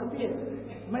چل پڑتی ہے.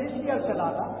 میں اس لیے چلا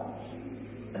تھا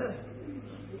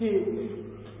کہ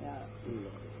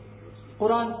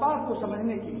قرآن پاک کو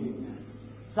سمجھنے کے لیے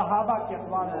صحابہ کے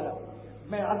اقوال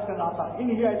میں عرض کر رہا تھا ان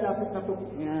ہی اللہ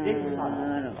فتنتکم، ایک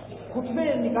مثال خطبے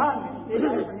نکاح میں ایک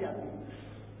آیت پڑھی آتی ہے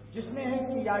جس میں ہے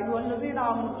کہ یا ایھا الذین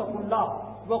آمنوا اتقوا اللہ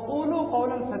وقولوا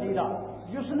قولا سدیدا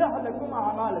یصلح لکم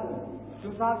اعمالکم۔ جو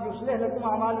صاحب یصلح لکم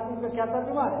اعمالکم کا کیا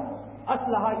ترجمہ ہے؟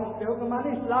 اصلح یصلح کے معنی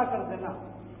اصلاح کر دینا،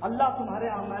 اللہ تمہارے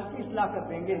اعمال کی اصلاح کر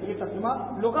دیں گے، یہ ترجمہ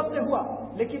لغت سے ہوا،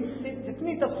 لیکن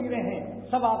جتنی تفسیریں ہیں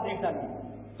سب آپ دیکھ ڈالیے،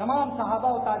 تمام صحابہ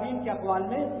و تابعین کے اقوال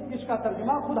میں اس کا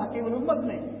ترجمہ خود حکیم الامت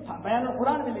نے بیان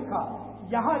القرآن میں لکھا۔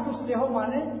 یہاں یصلح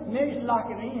معنی میں اصلاح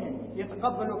کے نہیں ہے، یہ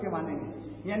تقبلوا کے معنی ہے،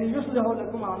 یعنی یصلح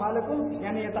لکم اعمالکم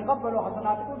یعنی یتقبل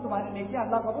حسناتکم، تمہاری نیکیاں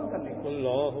اللہ قبول کر لے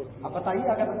گا۔ اب بتائیے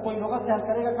اگر کوئی لغت سے حل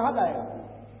کرے گا کہاں جائے گا؟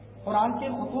 قرآن کے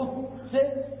خطوط سے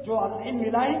جو علم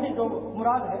الہی میں جو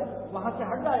مراد ہے وہاں سے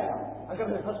ہٹ جائے گا اگر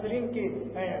مفسرین کے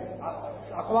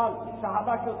اقوال،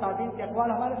 صحابہ کے تابعین کے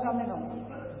اقوال ہمارے سامنے نہ ہوں۔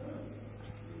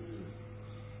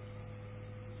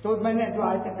 تو میں نے جو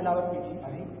آیت تلاوت کی تھی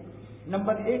ابھی،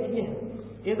 نمبر 1 یہ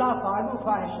ہے اذا فعلوا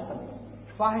فاحشۃ،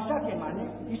 فاحشہ کے معنی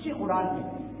اسی قرآن میں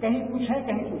کہیں کچھ ہے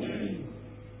کہیں کچھ ہے۔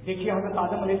 دیکھیے حضرت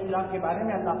آدم علیہ السلام کے بارے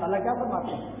میں اللہ تعالیٰ کیا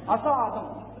فرماتے ہیں؟ عصا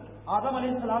آدم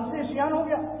علیہ السلام سے عصیان ہو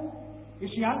گیا۔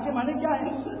 عصیان کے معنی کیا ہے؟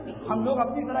 ہم لوگ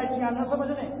اپنی طرح عصیان نہ سمجھ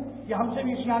لیں کہ ہم سے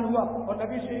بھی عصیان ہوا اور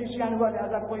نبی سے عصیان ہوا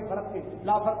لہذا کوئی فرق نہیں،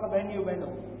 لا فرق بینی و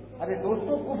بینہم۔ ارے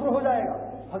دوستوں کفر ہو جائے گا۔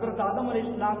 حضرت آدم علیہ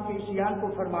السلام کے عصیان کو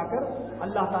فرما کر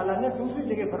اللہ تعالیٰ نے دوسری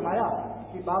جگہ فرمایا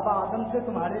کہ بابا آدم سے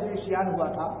تمہارے جو عصیان ہوا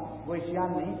تھا وہ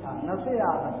عصیان نہیں تھا، نسے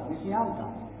آدم عصیان تھا،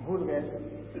 بھول گئے تھے۔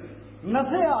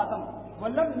 نسے آدم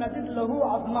ولم نجد لہو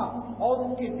عزما، اور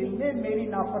ان کے دل میں میری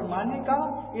نافرمانی کا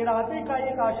ارادے کا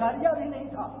ایک اشاریہ بھی نہیں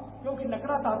تھا، کیونکہ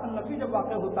نکرہ تحت النفی جب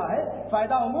واقع ہوتا ہے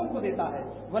فائدہ عموم کو دیتا ہے۔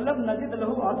 ولم نجد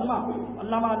لہو عزما،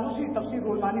 علامہ آلوسی تفسیر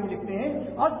رحمانی میں لکھتے ہیں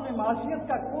عزم معصیت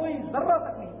کا کوئی ذرہ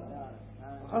تک نہیں،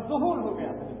 ظہور ہو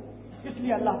گیا۔ اس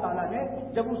لیے اللہ تعالیٰ نے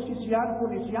جب اس کی سیان کو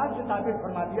نسیان سے تعبیر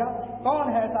فرما دیا،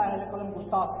 کون ہے ایسا اہل قلم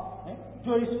گستاخ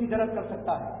جو اس کی جرت کر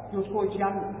سکتا ہے کہ اس کو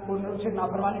اسیان کو اسے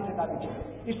نافرمانی سے تعبیر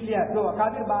کرے؟ اس لیے جو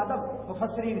اکابر بادب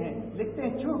مفسرین ہیں لکھتے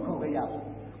ہیں چوک ہو گئی، آپ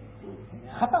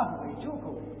خطا ہو گئی، چوک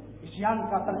ہو گئی، اسیان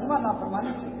کا ترجمہ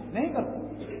نافرمانی سے نہیں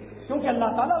کرتے کیونکہ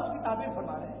اللہ تعالیٰ اس کی تعبیر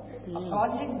فرما رہے ہیں۔ اب سوال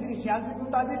یہ کہ اسیان سے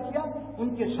کیوں تعبیر کیا؟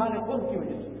 ان کے شان قرب کی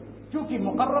وجہ سے، کیونکہ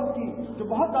مقرب کی جو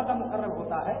بہت زیادہ مقرب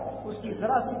ہوتا ہے اس کی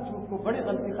ذرا سی چوک کو بڑی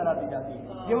غلطی قرار دی جاتی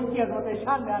ہے، یہ ان کی عظمت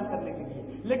شان بیان کرنے کے لیے،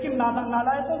 لیکن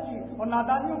نالائقوں کی اور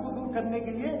نادانیوں کو دور کرنے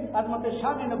کے لیے عظمت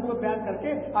شان نبوت بیان کر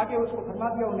کے آگے اس کو فرما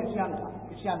دیا وہ نسیان تھا،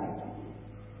 اسیان نہیں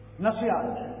تھا، نسیان۔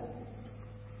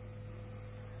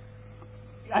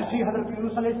 ایسی حضرت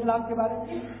یونس علیہ السلام کے بارے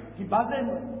میں کہ بعض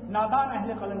نادان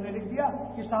اہل قلم نے لکھ دیا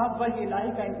کہ صاحب وحی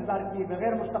الہی کا انتظار کیے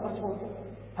بغیر مستقبل چھوڑ دیا۔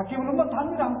 حکیم الامت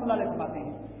تھانوی رحمۃ اللہ علیہ فرماتے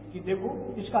ہیں کہ دیکھو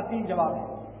اس کا 3 جواب ہے۔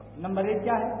 نمبر 1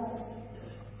 کیا ہے؟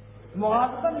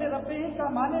 مغاظۃ لربہ کا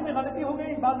معنی میں غلطی ہو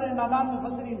گئی، بعض نادان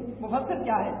مفسر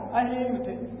کیا ہے اہل علم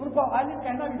تھے، ان کو عالم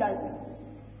کہنا بھی جائز ہے،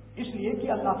 اس لیے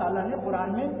کہ اللہ تعالیٰ نے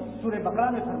قرآن میں سورہ بقرہ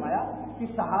میں فرمایا کہ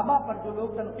صحابہ پر جو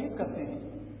لوگ تنقید کرتے ہیں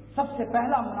سب سے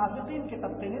پہلا منافقین کے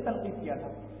طبقے نے تنقید کیا تھا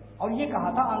اور یہ کہا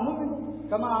تھا آمن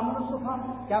کما آمن الصفا،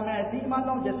 کیا میں ایسے ہی مان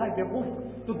رہا ہوں جیسا بیوقوف؟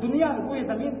 تو دنیا میں پوری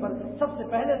زمین پر سب سے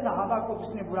پہلے صحابہ کو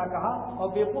جس نے برا کہا اور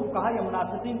بیوقوف کہا یہ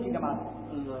منافقین کی جماعت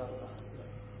ہے۔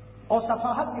 اور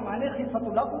صفاحت کے معنی خفت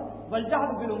العقل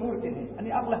والجہل بالامور کے ہیں،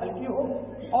 یعنی عقل ہلکی ہو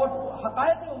اور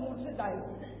حقائق امور سے جاہل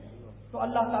ہو۔ تو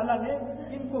اللہ تعالیٰ نے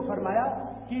ان کو فرمایا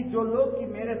کہ جو لوگ کہ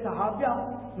میرے صحابہ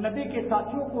نبی کے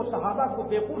ساتھیوں کو صحابہ کو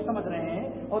بیوقوف سمجھ رہے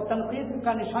ہیں اور تنقید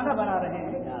کا نشانہ بنا رہے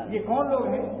ہیں، یہ کون لوگ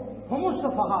ہیں؟ ہم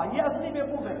الصفحاء، یہ اصلی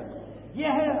بیوقوف ہے،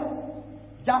 یہ ہے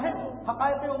جاہل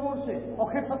حقائق امور سے،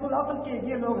 اور خفت العقل کے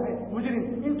یہ لوگ ہیں مجرم،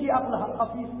 ان کی عقل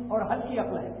خفیف اور ہلکی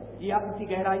عقل ہے، یہ عقل کی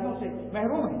گہرائیوں سے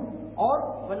محروم ہیں، اور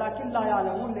ولکن لا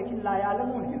یعلمون، لیکن لا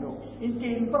یعلمون ہیں لوگ، ان کے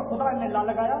علم پر خدا نے لا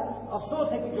لگایا۔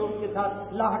 افسوس ہے کہ جو ان کے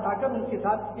ساتھ لا ہٹا کر ان کے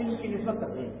ساتھ علم کی نسبت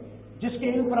کرتے ہیں، جس کے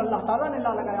علم پر اللہ تعالیٰ نے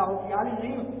لا لگایا ہو کہ عالم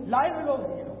نہیں، لائب لوگ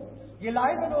ہیں یہ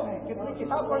لائب لوگ ہیں۔ کتنی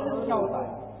کتاب پڑھنے سے کیا ہوتا ہے؟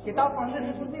 کتاب پڑھنے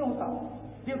سے کچھ نہیں ہوتا۔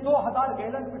 یہ 2000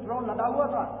 گیلن پیٹرول لدا ہوا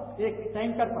تھا ایک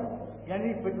ٹینکر پر،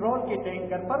 یعنی پیٹرول کے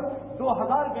ٹینکر پر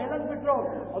 2000 گیلن پیٹرول،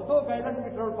 اور 2 گیلن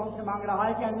پیٹرول پمپ سے مانگ رہا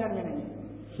ہے کہ انجن میں نہیں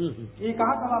ہے۔ یہ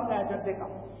کہاں کا واقعہ ہے جردے کا؟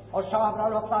 اور شاہ ابرار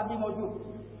الحق صاحب بھی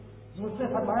موجود، مجھ سے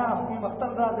فرمایا حکیم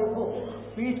اختر ذرا دیکھو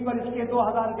پیٹھ پر اس کے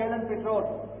 2000 گیلن پیٹرول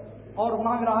اور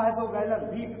مانگ رہا ہے 2 گیلن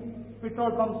بھی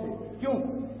پیٹرول پمپ سے، کیوں؟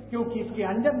 کیونکہ اس کے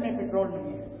انجن میں پیٹرول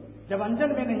نہیں ہے، جب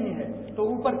انجن میں نہیں ہے تو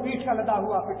اوپر پیٹھ کا لدا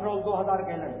ہوا پیٹرول 2000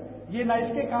 گیلن، یہ نہ اس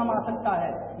کے کام آ سکتا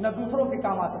ہے نہ دوسروں کے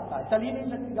کام آ سکتا ہے، چل ہی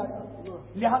نہیں سکتی گاڑی۔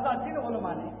 لہذا جن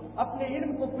علماء نے اپنے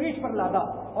علم کو پیٹھ پر لادا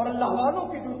اور اللہ والوں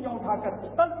کی جوتیاں اٹھا کر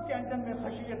قلب کے انجن میں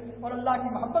خشیت اور اللہ کی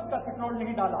محبت کا پٹرول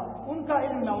نہیں ڈالا، ان کا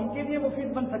علم نہ ان کے لیے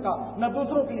مفید بن سکا نہ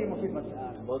دوسروں کے لیے مفید بن سکا۔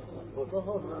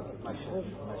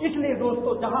 اس لیے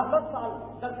دوستو، جہاں 10 سال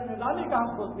درس نظامی کا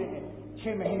ہم سوچتے ہیں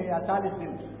 6 مہینے یا 40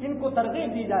 دن، ان کو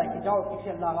ترغیب دی جائے کہ جاؤ کسی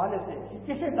اللہ والے سے،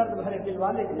 کسی درد بھرے دل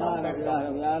والے کے ساتھ بیٹھ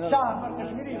جاؤ۔ شاہ احمد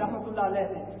کشمیری رحمۃ اللہ علیہ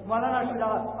نے مولانا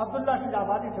عبداللہ شجاع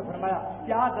آبادی سے فرمایا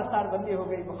کہ آج دستار بندی ہو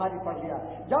گئی، بخاری پڑھ لیا،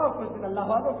 جاؤ کچھ دن اللہ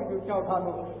والوں کی جوتیاں اٹھا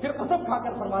لو۔ پھر قسم کھا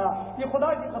کر فرمایا کہ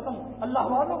خدا کی قسم،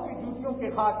 اللہ والوں کی جوتیوں کے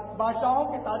خاک بادشاہوں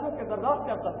کے تاجوں کے ذرات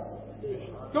سے افضل ہے،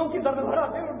 کیونکہ درد بھرا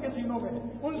دل ان کے سینوں میں ہے،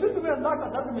 ان سے تمہیں اللہ کا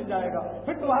درد مل جائے گا،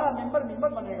 پھر تمہارا ممبر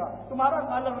بنے گا، تمہارا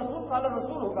قال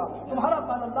رسول ہوگا، تمہارا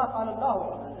قال اللہ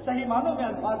ہوگا، صحیح معنوں میں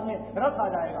الفاظ میں رس آ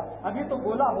جائے گا۔ ابھی تو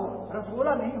گولا ہو، رس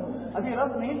گولا نہیں ہو، ابھی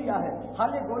رس نہیں لیا ہے،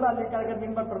 خالی گولا لے کر اگر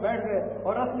ممبر پر بیٹھ گئے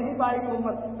اور رس نہیں پائے گی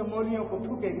امت تو مولیوں کو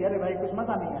ٹھوکے گی، ارے بھائی کچھ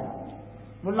مزہ نہیں آیا۔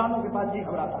 ملانوں کے پاس جی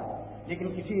گھبراتا ہے،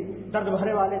 لیکن کسی درد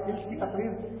بھرے والے دل کی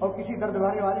تقریر اور کسی درد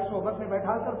بھرے والی صحبت میں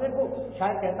بیٹھا کر دیکھو،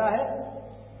 شاعر کہتا ہے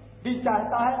دل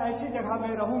چاہتا ہے ایسی جگہ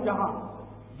میں رہوں جہاں،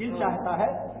 دل چاہتا ہے،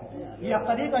 یہ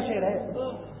اختری کا شعر ہے،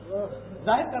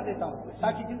 ظاہر کر دیتا ہوں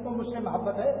تاکہ جن کو مجھ سے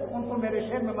محبت ہے ان کو میرے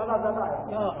شعر میں مزہ زیادہ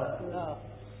ہے۔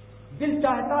 دل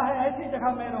چاہتا ہے ایسی جگہ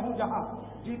میں رہوں جہاں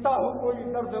جیتا ہو کوئی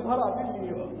درد بھرا دل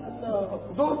لیے ہو۔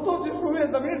 دوستوں، جس روئے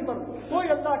زمین پر کوئی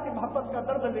اللہ کی محبت کا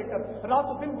درد لے کر رات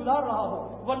و دن گزار رہا ہو،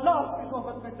 واللہ اس کی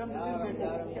صحبت میں چند دن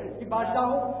دیکھو کہ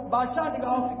بادشاہ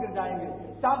نگاہوں سے گر جائیں گے،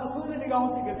 چاند سورج نگاہوں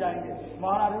سے گر جائیں گے۔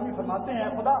 مولانا رومی فرماتے ہیں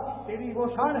خدا تیری وہ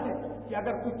شان ہے کہ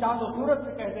اگر تو چاند و سورج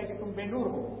سے کہہ دے کہ تم بے نور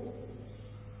ہو،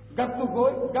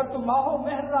 گر تو ماہو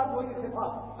مہرا کوئی صفا،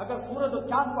 اگر سورج اور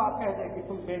چاند کو آپ کہہ دیں کہ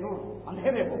تم بے نور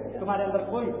اندھیرے ہو، تمہارے اندر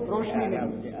کوئی روشنی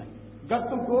نہیں، گر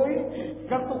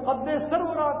تو قد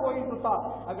سرورا کوئی تتا،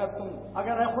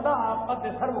 اگر اے خدا آپ قد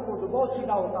سرو کو جو بہت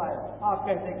سیدھا ہوتا ہے آپ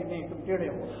کہتے ہیں کہ نہیں تم ٹیڑھے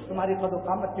ہو، تمہاری قد و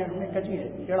قامت ٹیڑھ کچی ہے،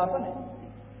 ٹیڑھاپن ہے۔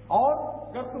 اور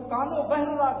گر تو کانوں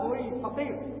بہرا کوئی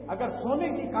فقیر، اگر سونے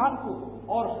کی کان کو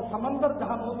اور سمندر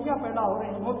جہاں موتیاں پیدا ہو رہے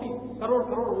ہیں، موتی کروڑ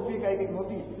روپے کا ایک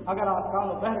موتی، اگر آپ کان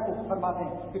و بہر کو فرما دیں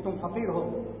کہ تم فقیر ہو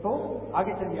تو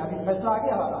آگے چلیے، ابھی فیصلہ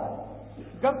آگے آ رہا ہے۔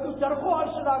 گر تو چرخ و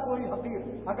عرش دا کوئی حقیر،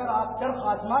 اگر آپ چرخ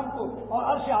آسمان کو اور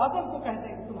عرش اعظم کو کہتے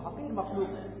ہیں کہ تم حقیر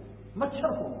مخلوق مچھر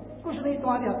ہو، کچھ نہیں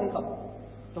تمہاری حقیقت،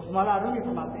 تو مولانا رومی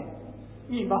فرماتے ہیں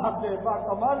یہ بہت با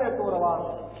کمال ہے تو رواز،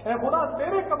 اے خدا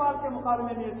تیرے کمال کے مقابلے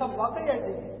میں یہ سب واقعی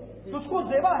ایسے ہیں، تجھ کو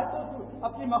زیبا ہے تو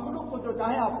اپنی مخلوق کو جو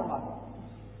چاہیں آپ فرما دیں۔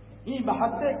 یہ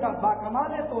بہتے کا با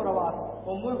کمال ہے تو رواز،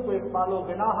 وہ ملک و اقبال و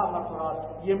گناہ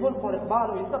مرتراز، یہ ملک اور اقبال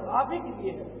و عزت آپ ہی کے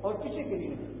لیے ہے اور کسی کے لیے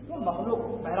نہیں، تو مخلوق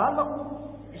بہرحال مخلوق،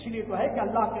 اس لیے تو ہے کہ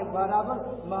اللہ کے برابر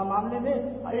معاملے میں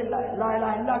لا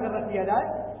الہ الا اگر رکھ دیا جائے،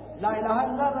 لا الہ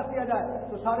الا رکھ دیا جائے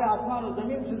تو سارے آسمان اور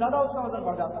زمین سے زیادہ اس کا وزن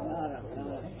بڑھ جاتا ہے۔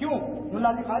 کیوں؟ ملا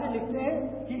علی قاری لکھتے ہیں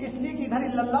کہ اس لیے کہ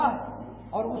ادھر اللہ ہے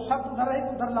اور اس شخص ادھر ہے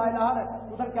ادھر لا الہ ہے،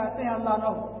 ادھر کہتے ہیں اللہ نہ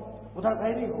ہو، ادھر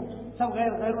غیری ہو، سب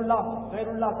غیر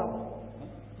اللہ سب۔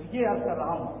 تو یہ عرض کر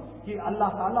رہا ہوں کہ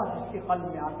اللہ تعالیٰ جس کے قلب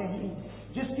میں آتے ہیں،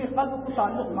 جس کے قلب کو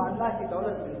تعلق میں اللہ کی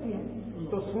دولت ملتی ہے،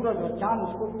 تو سورج اور چاند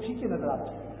اس کو پھیکے نظر آتے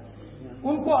ہیں،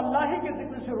 ان کو اللہ ہی کے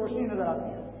ذکر سے روشنی نظر آتی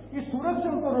ہے، اس سورج سے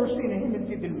ان کو روشنی نہیں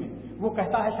ملتی دل میں۔ وہ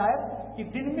کہتا ہے شاید کہ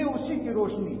دن میں اسی کی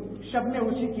روشنی، شب میں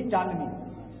اسی کی چاندنی،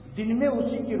 دن میں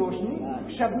اسی کی روشنی،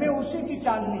 شب میں اسی کی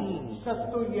چاندنی، سچ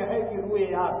تو یہ ہے کہ روئے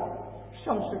یار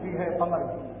شمس بھی ہے قمر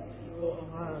بھی،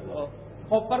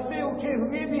 اور پردے اٹھے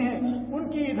ہوئے بھی ہیں ان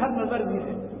کی ادھر نظر بھی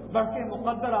ہے، بڑھ کے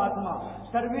مقدر آتما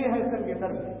سروے ہے سروے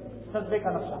در بھی، سجدے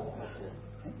کا نقشہ۔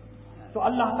 تو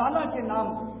اللہ تعالیٰ کے نام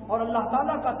اور اللہ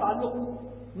تعالیٰ کا تعلق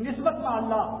نسبت میں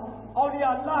اللہ اور یہ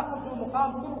اللہ کو جو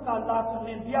مقام قرب کا اللہ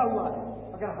نے دیا ہوا ہے،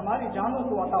 اگر ہماری جانوں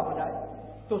کو عطا ہو جائے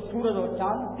تو سورج اور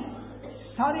چاند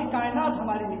ساری کائنات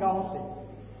ہماری نگاہوں سے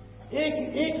ایک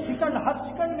سیکنڈ، ہر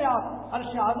سیکنڈ میں آپ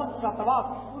عرش اعظم کا طواف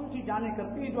ان کی جانیں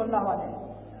کرتی ہے جو اللہ والے ہیں،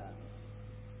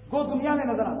 وہ دنیا میں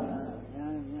نظر آتے ہیں،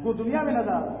 وہ دنیا میں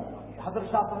نظر آتے ہیں۔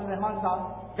 حضرت شاہ فضل الرحمان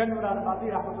صاحب گنج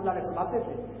الرحمانی رحمۃ اللہ علیہ فرماتے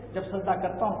تھے جب سجدہ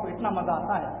کرتا ہوں تو اتنا مزہ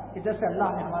آتا ہے کہ جیسے اللہ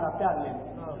نے ہمارا پیار لے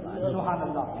لیا، سبحان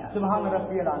اللہ سبحان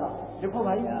ربی الاعلیٰ۔ دیکھو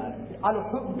بھائی،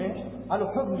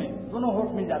 الحب میں دونوں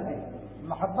ہوٹ مل جاتے ہیں،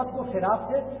 محبت کو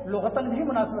خلاف سے لغتاً بھی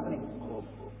مناسبت نہیں،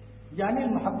 یعنی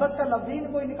محبت کا لفظ ہی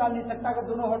کوئی نکال نہیں سکتا کہ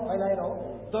دونوں ہوٹ پھیلائے رہو،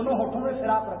 دونوں ہوٹوں میں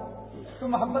فراق رکھو تو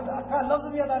محبت کا لفظ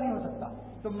بھی ادا نہیں ہو سکتا،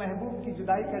 تو محبوب کی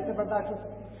جدائی کیسے برداشت ہو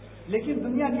سکتی؟ لیکن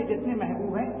دنیا کے جتنے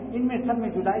محبوب ہیں ان میں سب میں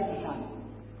جدائی کی شان ہے،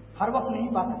 ہر وقت نہیں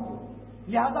پا سکتے،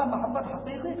 لہذا محبت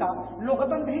حقیقی کا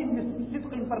لغتاً بھی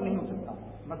صدق ان پر نہیں ہو سکتا۔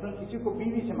 مثلا کسی کو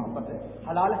بیوی سے محبت ہے،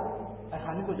 حلال ہے،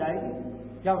 خانے تو جائے گی،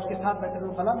 یا اس کے ساتھ بیت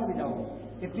الخلاء میں بھی جاؤ گے،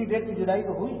 اتنی دیر کی جدائی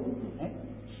تو ہوئی ہے،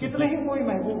 کتنے ہی کوئی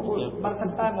محبوب ہو مر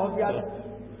سکتا ہے موت یاد،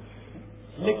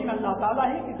 لیکن اللہ تعالیٰ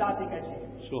ہی کی ذات ایک ایسی ہے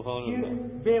کہ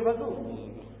بے وضو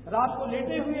رات کو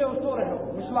لیٹے ہوئے اور سو رہے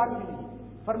ہو، مسواک بھی نہیں،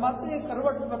 فرماتے ہیں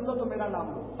کروٹ بدلو تو میرا نام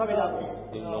لو، سب جاتے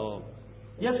ہیں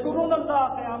یذکرون اللہ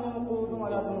قیام و قعود و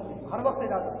علی جنوبہم، ہر وقت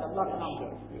جاتے ہیں اللہ کا نام لو،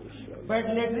 بیڈ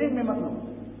لیٹرین میں مت لو،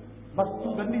 بس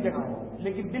تو گندی جگہ ہے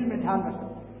لیکن دل میں دھیان رکھو۔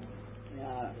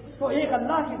 تو ایک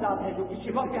اللہ کی ذات ہے جو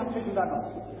کسی وقت ہم سے جدا نہ ہو،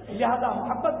 لہذا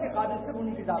محبت کے قابل سے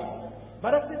انہیں کی ذات ہے،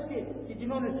 برعکس اس کے کہ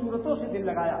جنہوں نے صورتوں سے دل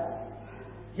لگایا،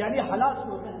 یعنی حلال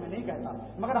صورتیں میں نہیں کہتا،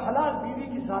 مگر حلال بیوی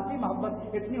کی ذاتی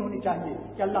محبت اتنی ہونی چاہیے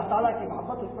کہ اللہ تعالیٰ کی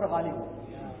محبت اس پر غالب ہو۔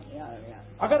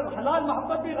 اگر حلال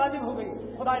محبت بھی غالب ہو گئی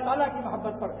خدا تعالیٰ کی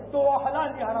محبت پر تو وہ حلال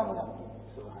بھی حرام ہو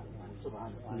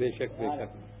جاتا۔ بے شک بے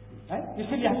شک،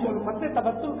 اسی لیے حضرت نے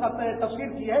تبتل کا تفسیر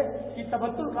کی ہے کہ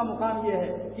تبتل کا مقام یہ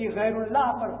ہے کہ غیر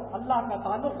اللہ پر اللہ کا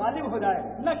تعلق غالب ہو جائے،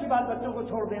 نہ کہ بال بچوں کو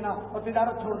چھوڑ دینا اور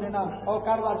تجارت چھوڑ دینا اور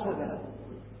کاروبار چھوڑ دینا۔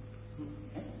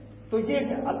 تو یہ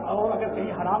اور اگر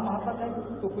کہیں حرام محبت ہے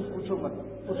تو کچھ پوچھو مت،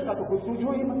 اس کا تو کچھ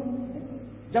پوچھو ہی مت۔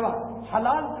 جب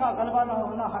حلال کا غلبہ نہ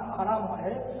ہونا حرام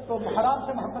ہے تو حرام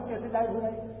سے محبت کیسے جائز ہو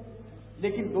جائے گی؟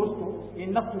 لیکن دوستو یہ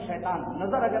نفس و شیطان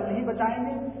نظر اگر نہیں بچائیں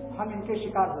گے ہم ان کے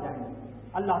شکار ہو جائیں گے۔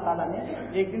 اللہ تعالیٰ نے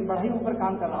ایک دن بڑھئی اوپر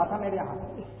کام کر رہا تھا میرے یہاں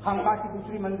خانقاہ کی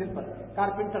دوسری منزل پر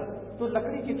کارپینٹر، تو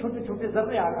لکڑی کے چھوٹے چھوٹے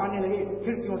ذرے آنے لگے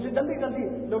کھڑکیوں سے، جلدی جلدی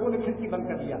لوگوں نے کھڑکی بند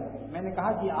کر دیا۔ میں نے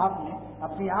کہا کہ آپ نے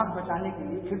اپنی آنکھ بچانے کے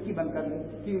لیے کھڑکی بند کر لی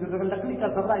کہ لکڑی کا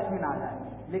ذرہ اس میں نہ آ جائے،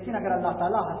 لیکن اگر اللہ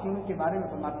تعالیٰ حسینوں کے بارے میں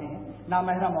فرماتے ہیں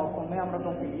نامحرم عورتوں میں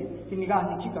عورتوں کے لیے کہ نگاہ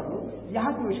نیچی کر لو،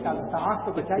 یہاں کیوں اشکال ہوتا ہے؟ آنکھ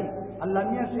تو بچائی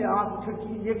اللہ میاں سے، آنکھ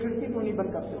کھڑکی، یہ کھڑکی تو نہیں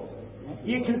بند کرتے ہو،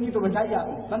 یہ کھڑکی تو بچائی آپ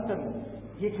نے، بند کر لو،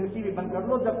 یہ کھڑکی بھی بند کر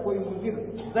لو۔ جب کوئی مضر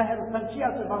زہر سنچیا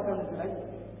سے بڑھ کر نکلائی،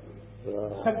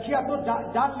 سنچیا تو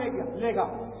جان لے گا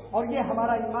اور یہ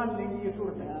ہمارا ایمان لیں گے، یہ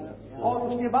صورت ہے، اور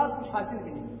اس کے بعد کچھ حاصل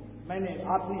بھی نہیں۔ میں نے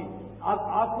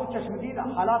آپ کو چشمدید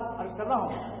حالات عرض کر رہا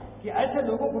ہوں کہ ایسے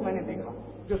لوگوں کو میں نے دیکھا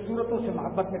جو صورتوں سے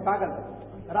محبت میں پاگل ہے،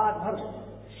 رات بھر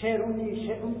شعر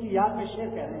ان کی یاد میں شعر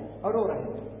کہہ رہے ہیں اور رو رہے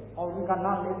ہیں اور ان کا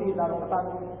نام لیتے ہی دارو بتا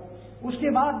رہے۔ اس کے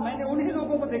بعد میں نے انہی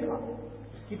لوگوں کو دیکھا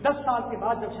کہ 10 سال کے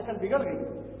بعد جب شکل بگڑ گئی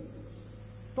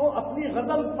تو اپنی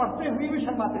غزل پڑھتے ہوئے بھی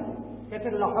شرماتے تھے، کہتے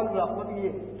اللہ حول، یہ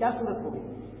کیا صورت ہو گئی؟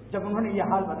 جب انہوں نے یہ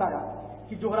حال بتایا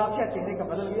کہ جغرافیہ چہرے کا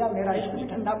بدل گیا، میرا عشق بھی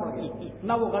ٹھنڈا پڑ گیا،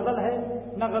 نہ وہ غزل ہے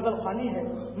نہ غزل خوانی ہے،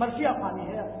 مرثیہ خوانی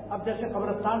ہے۔ اب جیسے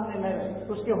قبرستان میں میں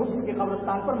اس کے حسن کے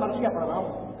قبرستان پر مرثیہ پڑھ رہا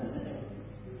ہوں،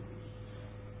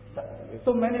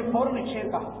 تو میں نے فوراً ایک شعر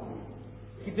کہا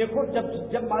کہ دیکھو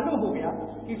جب معلوم ہو گیا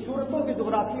کہ صورتوں کے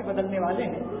جغرافیے بدلنے والے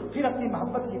ہیں، پھر اپنی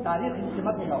محبت کی تاریخ ان سے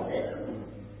مت ملاؤ۔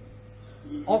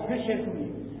 اور پھر شعر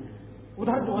سنیے،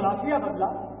 ادھر جغرافیہ بدلا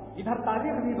ادھر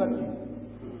تاریخ نہیں بدلی،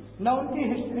 نہ ان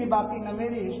کی ہسٹری باقی نہ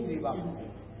میری ہسٹری باقی،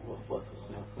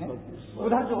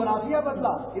 ادھر جغرافیہ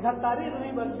بدلا ادھر تاریخ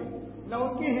نہیں بدلی، نہ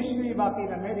ان کی ہسٹری باقی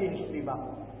نہ میری ہسٹری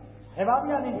باقی، ہے بات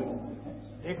یا نہیں؟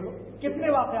 دیکھ لو کتنے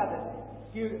واقعات ایسے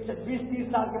کہ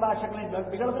 20-30 سال کے بعد شکلیں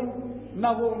بگڑ گئی، نہ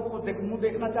وہ ان کو منہ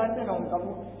دیکھنا چاہتے نہ ان کا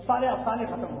منہ، سارے افسانے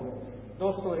ختم ہو گئے۔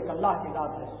 دوستو ایک اللہ کی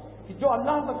ذات ہے کہ جو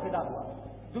اللہ پر فدا ہوا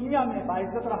دنیا میں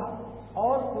باعزت رہا،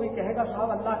 اور کوئی کہے گا صاحب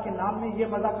اللہ کے نام میں یہ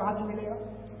مزہ کہاں سے ملے گا؟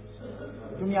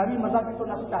 دنیاوی مزہ بھی تو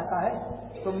نفس چاہتا ہے۔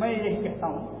 تو میں یہی کہتا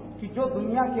ہوں کہ جو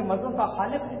دنیا کے مزوں کا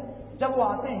خالق ہے جب وہ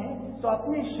آتے ہیں تو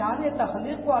اپنی شان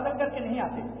تخلیق کو الگ کر کے نہیں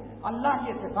آتے، اللہ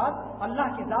کی صفات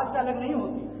اللہ کی ذات سے الگ نہیں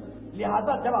ہوتی،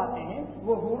 لہذا جب آتے ہیں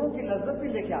وہ حوروں کی لذت بھی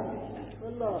لے کے آتے ہیں،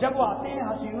 جب وہ آتے ہیں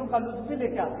حسینوں کا لطف بھی لے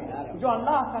کے آتے ہیں۔ جو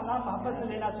اللہ کا نام محبت سے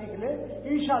لینا سیکھ لے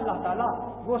انشاءاللہ تعالی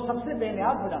وہ سب سے بے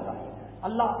نیاز ہو جاتا ہے،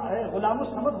 اللہ غلام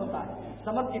الصمد ہوتا ہے۔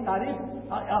 صمد کی تعریف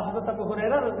حضرت ابو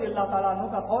ہریرہ رضی اللہ تعالیٰ عنہ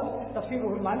کا قول تفسیر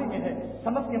روح المعانی میں ہے،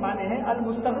 صمد کے معنی ہے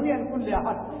المستغنی عن کل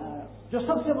احد، جو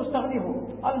سب سے مستغنی ہو،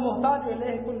 المحتاج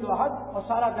الیہ کل احد، اور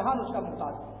سارا جہان اس کا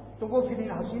محتاج، تو وہ پھر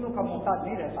ان حسینوں کا محتاج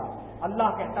نہیں رہتا۔ اللہ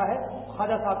کہتا ہے،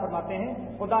 خواجہ صاحب فرماتے ہیں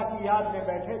خدا کی یاد میں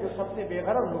بیٹھے جو سب سے بے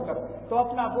غرض ہو کر تو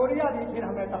اپنا بوریا بھی پھر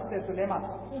ہمیں تخت سلیمان،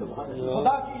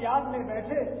 خدا کی یاد میں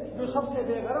بیٹھے جو سب سے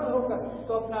بے غرض ہو کر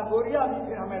تو اپنا بوریا بھی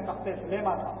پھر ہمیں تخت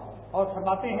سلیمان تھا۔ اور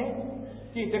فرماتے ہیں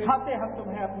کہ دکھاتے ہم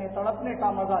تمہیں اپنے تڑپنے کا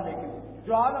مزہ، لیکن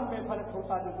جو عالم بے فرق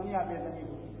ہوتا جو دنیا بے زمین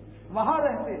ہوتی، وہاں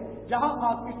رہتے جہاں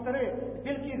خاک کس طرح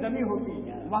دل کی زمین ہوتی،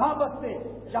 وہاں بستے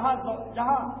جہاں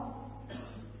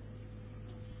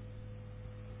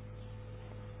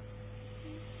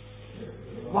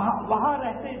وہاں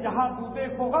رہتے جہاں دودے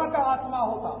فغا کا آسما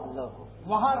ہوتا،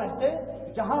 وہاں رہتے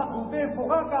جہاں دودے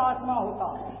فغا کا آسما ہوتا،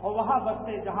 اور وہاں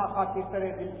بستے جہاں خاک کی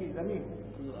طرح دل کی زمین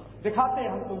ہوتی۔ دکھاتے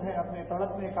ہم تمہیں اپنے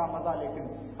تڑپنے کا مزہ، لیکن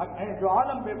جو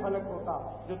عالم بے فلک ہوتا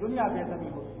جو دنیا بے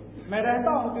زمین ہوتی۔ میں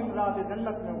رہتا ہوں دن رات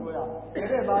جنت میں گویا،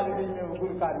 میرے بعد دل میں وہ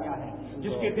گلکاریاں ہیں،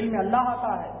 جس کے دل میں اللہ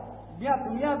آتا ہے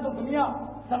دنیا تو دنیا،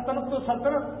 سلطنت تو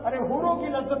سلطنت، ارے حوروں کی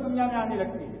لذت دنیا میں آنے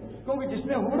لگتی ہے، کیونکہ جس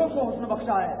نے حوروں کو حسن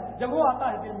بخشا ہے جب وہ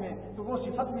آتا ہے دل میں تو وہ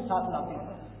صفت بھی ساتھ لاتے ہیں،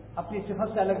 اپنی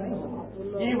صفت سے الگ نہیں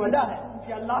ہوتا۔ یہی وجہ ہے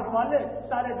کہ اللہ والے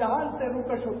سارے جہان سے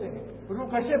روکش ہوتے ہیں،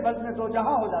 روکشے بد میں دو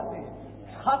جہاں ہو جاتے ہیں،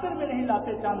 خاطر میں نہیں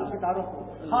لاتے چاند و ستاروں کو،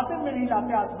 خاطر میں نہیں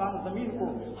لاتے آسمان و زمین کو۔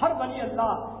 ہر ولی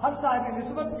اللہ، ہر صاحب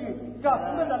نسبت کا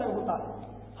سورج الگ ہوتا ہے،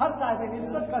 ہر صاحب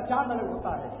نسبت کا چاند الگ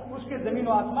ہوتا ہے، اس کے زمین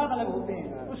و آسمان الگ ہوتے ہیں،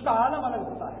 اس کا عالم الگ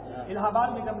ہوتا ہے۔ الہ آباد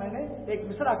میں جب میں نے ایک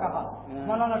مصرع کہا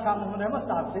مولانا شاہ محمد احمد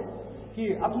صاحب سے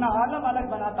کہ اپنا عالم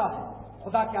الگ بناتا ہے،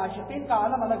 خدا کے عاشقین کا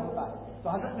عالم الگ ہوتا ہے، تو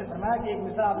حضرت نے فرمایا کہ ایک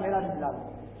مصرع آپ میرا بھی ملا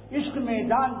دو، عشق میں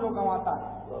جان جو گنواتا ہے،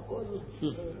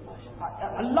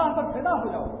 اللہ پر فدا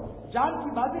ہو جاؤ، جان کی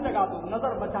بازی لگا دو،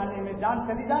 نظر بچانے میں جان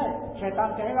چلی جائے،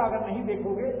 شیطان کہے گا اگر نہیں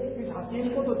دیکھو گے اس حکیم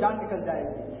کو تو جان نکل جائے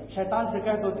گی، شیطان سے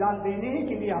کہہ دو جان دینے ہی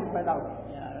کے لیے ہم پیدا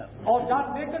ہوئے، اور جان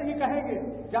دے کر ہی کہیں گے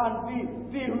جان دی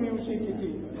ہوئی اسی کی تھی،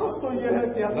 تو یہ ہے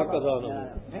کہ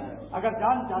اگر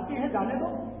جان جاتی ہے جانے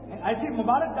دو، ایسی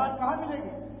مبارک جان کہاں ملے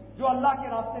گی جو اللہ کے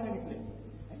راستے میں نکلے۔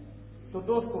 تو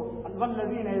دوستو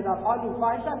والذین اذا فعلوا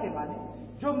فاحشہ کے معنی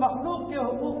جو مخلوق کے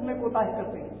حقوق میں کوتاہی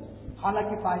کرتے ہیں،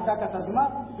 حالانکہ فاحشہ کا ترجمہ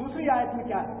دوسری آیت میں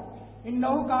کیا ہے، انہ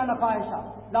کان فاحشہ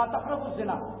لا تقربوا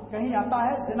الزنا، کہیں آتا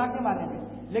ہے زنا کے معنی میں،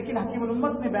 لیکن حکیم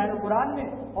الامت نے بیان القرآن میں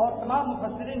اور تمام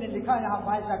مفسرین نے لکھا یہاں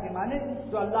فاحشہ کے معنی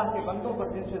جو اللہ کے بندوں پر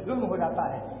جن سے ظلم ہو جاتا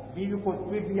ہے، بیوی کو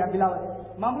پیٹ دیا بلا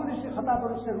معمولی سے خطا پر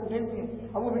اس سے روٹے دیے،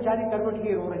 اب وہ بیچاری کروٹ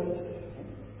لیے رو رہی ہے،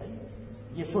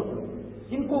 یہ سوچ لو،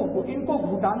 ان کو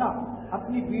گھٹانا،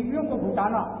 اپنی بیویوں کو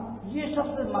گھٹانا، یہ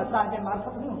شخص صاحب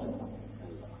معرفت نہیں ہو سکتا۔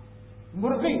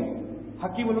 مرغی،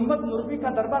 حکیم الامت مرغی کا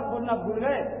دربار کھولنا بھول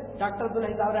گئے، ڈاکٹر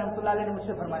عبداللہ صاحب رحمۃ اللہ علیہ نے مجھ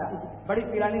سے فرمایا، بڑی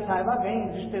پیرانی صاحبہ گئیں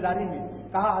رشتے داری میں،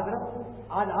 کہا حضرت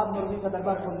آج آپ مرغی کا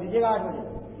دربار کھول دیجیے گا 8 بجے،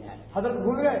 حضرت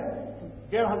بھول گئے،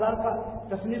 1,500 کا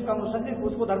تصنیف کا مصنف،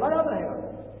 اس کو دربار یاد رہے گا،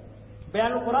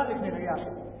 بیان القرآن لکھنے لگے،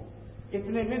 آپ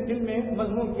اتنے میں دل میں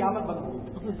مضمون کی آمد بند ہوئی،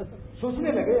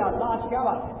 سوچنے لگے اللہ آج کیا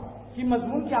بات ہے کہ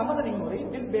مضمون کی آمد نہیں ہو رہی،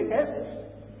 دل بے قید،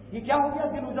 یہ کیا ہو گیا،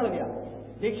 دل اجڑ گیا۔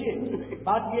 دیکھیے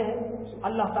بات یہ ہے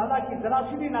اللہ تعالیٰ کی ذرا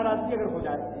سی بھی ناراضگی اگر ہو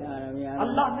جائے،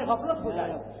 اللہ سے غفلت ہو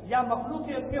جائے، یا مخلوق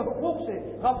کے اپنے حقوق سے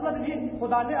غفلت بھی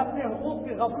خدا نے اپنے حقوق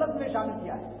کی غفلت میں شامل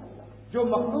کیا ہے، جو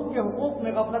مخلوق کے حقوق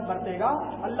میں غفلت برتے گا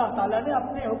اللہ تعالیٰ نے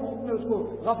اپنے حقوق میں اس کو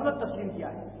غفلت تسلیم کیا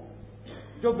ہے۔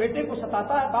 جو بیٹے کو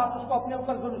ستاتا ہے باپ اس کو اپنے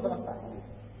اوپر ظلم سمجھتا ہے،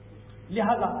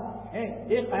 لہذا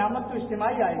ایک قیامت تو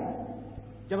اجتماعی آئے گی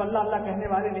جب اللہ اللہ کہنے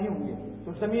والے نہیں ہوں گے،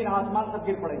 تو زمین آسمان سب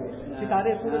گر پڑیں گے،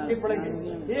 ستارے سورج گر پڑیں گے،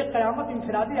 ایک قیامت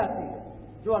انفرادی آتی ہے،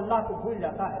 جو اللہ کو بھول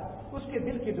جاتا ہے اس کے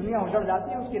دل کی دنیا اجڑ جاتی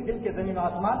ہے، اس کے دل کے زمین و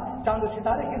آسمان چاند و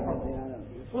ستارے گر پڑتے ہیں،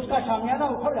 اس کا شامیانہ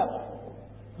اکھڑ جاتا ہے،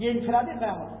 یہ انفرادی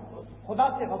قیامت ہے، خدا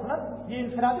سے غفلت یہ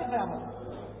انفرادی قیامت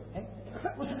ہے،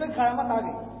 اس میں قیامت آ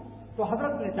گئی تو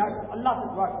حضرت نے جا کر اللہ سے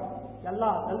دعا کی کہ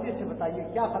اللہ جلدی سے بتائیے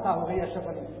کیا خطا ہو گئی اشرف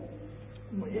علی،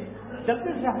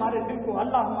 جلدی سے ہمارے دل کو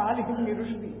اللہ عالمی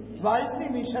رشدی واعظنی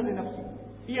من شر نفسی،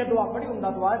 یہ دعا بڑی عمدہ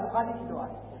دعا ہے، بخاری کی دعا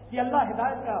ہے کہ اللہ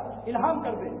ہدایت کا الہام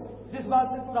کر دے، جس بات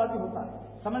سے تو راضی ہوتا ہے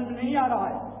سمجھ میں نہیں آ رہا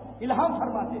ہے الہام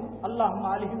فرما دے، اللہ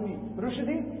عالمی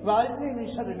رشدی واعظنی من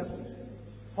شر نفسی،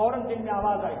 فوراً دل میں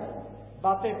آواز آئی،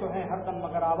 باتیں تو ہیں ہر دم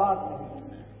مگر آواز نہیں،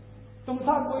 تم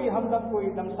سا کوئی ہمدم کوئی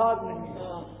دمساز نہیں،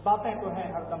 باتیں تو ہیں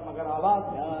ہر دم مگر آواز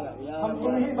نہیں، ہم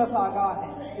تم ہی بس آگاہ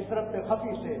ہیں اس رب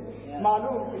خفی سے،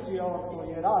 معلوم کسی اور کو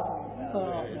یہ راز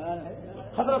نہیں۔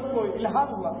 حضرت کو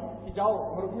الہام ہوا کہ جاؤ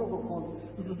مرغیوں کو کھول،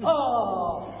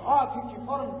 کھینچی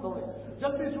فوراً دوڑے،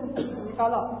 جلدی سے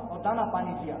نکالا اور دانا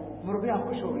پانی دیا، مرغیاں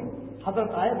خوش ہو گئی،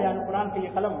 حضرت آئے بیان قرآن کے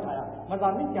یہ قلم اٹھایا،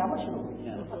 مضامین قیامت شروع ہو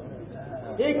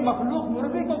گئی۔ ایک مخلوق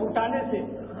مرغی کو گھٹانے سے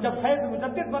جب فیض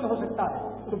مجدد بند ہو سکتا ہے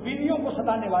تو بیویوں کو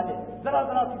ستانے والے، ذرا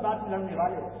ذرا سی بات میں لڑنے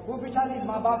والے، وہ بیچاری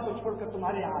ماں باپ کو چھوڑ کر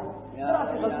تمہارے یہاں آئے، ذرا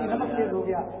سی غلطی نمک تیز ہو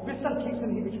گیا، بستر ٹھیک سے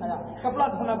نہیں بچھایا، کپڑا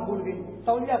دھونا بھول گئی،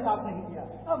 تولیہ صاف نہیں کیا،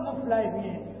 اب مفت لائے ہوئے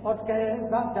ہیں اور کہہ رہے ہیں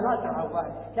جلا چڑھا ہوا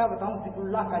ہے، کیا بتاؤں ذکر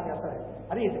اللہ کا یہ اثر ہے،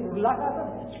 ارے ذکر اللہ کا اثر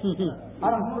ہے،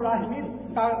 ارحم الراحمین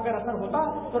کا اگر اثر ہوتا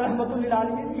تو رحمت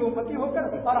للعالمین کی امتی ہو کر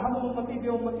ارحم امتی بے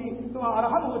امتی تم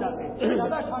ارحم ہو جاتے،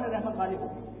 زیادہ شان رحمت غالب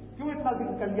ہوتی، کیوں اتنا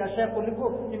ذکر کر لیا؟ شیخ کو لکھو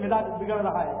کہ مزاج بگڑ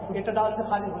رہا ہے، اعتدال سے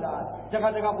خالی ہو رہا ہے،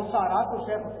 جگہ جگہ غصہ آ رہا ہے تو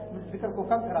شیخ ذکر کو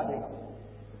کم کرا دے گا۔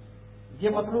 یہ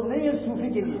مطلب نہیں ہے صوفی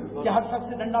کے لیے کہ ہر شخص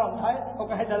سے ڈنڈا اٹھائے اور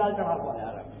کہے جلال چڑھا ہوا،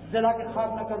 جلا کے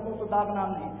خاک نہ کر دوں تو داغ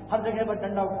نام نہیں، ہر جگہ پر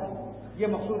ڈنڈا اٹھائے، یہ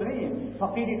مقصود نہیں ہے۔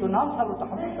 فقیری تو نام تھا وہ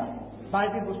تحمل کا،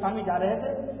 باعث گستامی جا رہے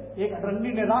تھے، ایک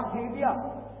رنڈی نے راکھ پھینک دیا،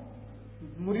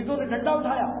 مریدوں نے ڈنڈا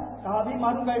اٹھایا، کہا ابھی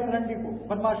ماروں گا اس رنڈی کو،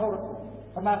 بدماش عورت کو،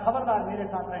 فرمایا خبردار میرے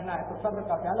ساتھ رہنا ہے تو صبر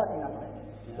کا پیالہ پینا پڑے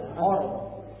گا، اور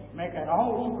میں کہہ رہا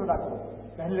ہوں شکر ادا کرو۔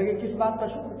 کہنے لگے کس بات کا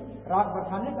شکر؟ راکھ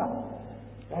برسانے کا؟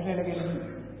 کہنے لگے نہیں،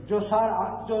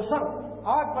 جو سر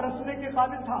آگ برسنے کے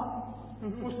قابل تھا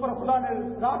اس پر خدا نے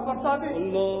راگ برسا دی.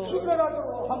 شکر ادا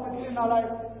کرو ہم اتنے نالائق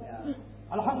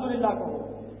الحمدللہ کہو.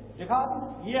 دیکھا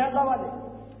یہ ہے اللہ والے.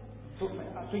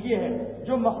 تو یہ ہے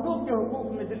جو مخلوق کے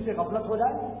حقوق میں جس سے غفلت ہو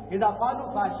جائے اذا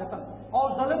فعلوا فاحشۃ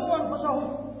اور ظلموا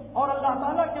انفسهم اور اللہ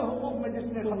تعالیٰ کے حقوق میں جس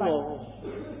نے خطا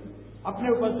اپنے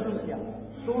اوپر ظلم کیا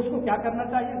تو اس کو کیا کرنا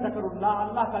چاہیے؟ ذکر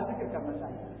اللہ کا ذکر کرنا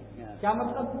چاہیے. کیا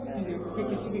مطلب کہ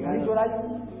کسی کی گھڑی چورائی,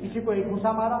 کسی کو ایک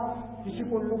گھوسا مارا, کسی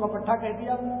کو الو کا پٹھا کہہ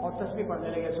دیا اور تسبیح پڑھنے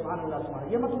لگے سبحان اللہ سبحان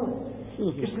اللہ, یہ مطلب ہے.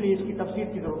 اس لیے اس کی تفسیر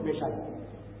کی ضرورت پیش آئی.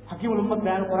 حکیم الامت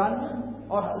بیان قرآن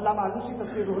اور علامہ آلوسی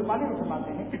تفسیر روح المانی میں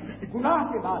فرماتے ہیں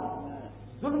گناہ کے بعد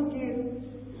ظلم کی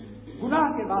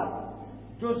گناہ کے بعد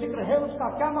جو ذکر ہے اس کا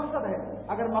کیا مقصد ہے؟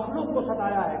 اگر مخلوق کو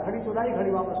ستایا ہے, گھڑی چورائی,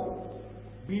 گھڑی واپس ہو,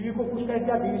 بیوی کو کچھ کہہ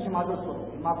دیا, بیوی سے معذرت کرو,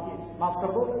 معاف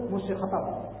کر دو, مجھ سے خطا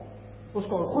ہو, اس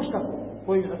کو خوش کر دو,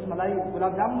 کوئی رس ملائی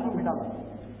گلاب جامن کو بھیجا دو,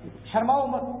 شرماؤ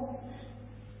مت,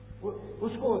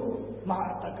 اس کو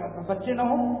بچے نہ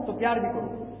ہو تو پیار بھی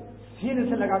کرو, سینے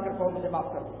سے لگا کر کہو مجھے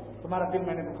معاف کر دو, تمہارا دل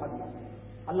میں نے دکھا دیا,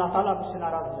 اللہ تعالیٰ مجھ سے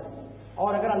ناراض ہو جائے.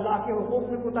 اور اگر اللہ کے حقوق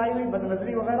میں کوتاہی ہوئی, بد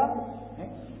نظری وغیرہ,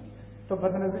 تو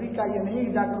بد نظری کا یہ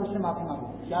نہیں جا کر اس سے معافی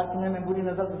مانگو, کیا تمہیں میں بری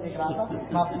نظر سے دیکھ رہا تھا,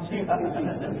 معاف کیجیے.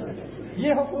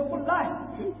 یہ حقوق اللہ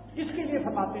ہے. اس کے لیے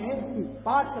فرماتے ہیں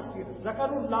 5 تفسیر.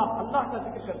 ذکر اللہ کا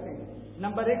ذکر کرتے ہیں.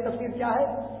 نمبر 1 تفسیر کیا ہے؟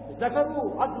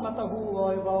 ذکروا عظمتہ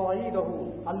ووعیدہ,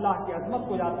 اللہ کی عظمت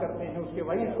کو یاد کرتے ہیں, اس کے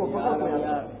وعید کو, فخر کو یاد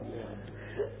کرتے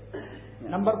ہیں.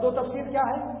 نمبر 2 تفسیر کیا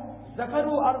ہے؟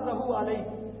 ذکروا عرضہ علیہ,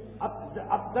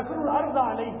 اب ذکر العرض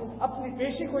علیہ, اپنی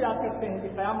پیشی کو یاد کرتے ہیں کہ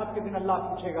قیامت کے دن اللہ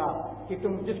پوچھے گا کہ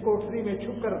تم جس کوٹری میں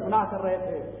چھپ کر گناہ کر رہے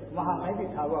تھے وہاں میں بھی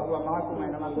تھا, ہوا معکم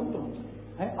اینما کنتم.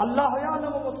 اللہ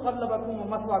یعلم متقلبکم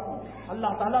ومثواکم,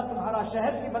 اللہ تعالیٰ تمہارا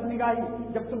شہر کی بدنگاہی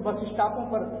جب تم بس اسٹاپوں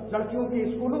پر لڑکیوں کے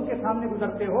اسکولوں کے سامنے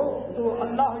گزرتے ہو تو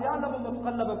اللہ یعلم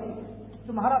متقلبکم,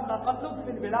 تمہارا تقلب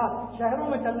فی البلاد, شہروں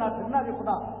میں چلنا پھرنا بھی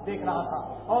خدا دیکھ رہا تھا.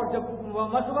 اور جب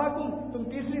مثواکم, تم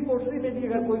تیسری کوٹری میں بھی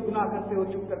اگر کوئی گناہ کرتے ہو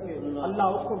چھپ کر کے,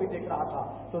 اللہ اس کو بھی دیکھ رہا تھا.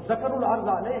 تو ذکر العرض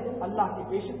علیہ, اللہ کی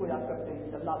پیشی کو یاد کرتے ہیں,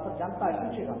 اللہ سب جانتا ہے,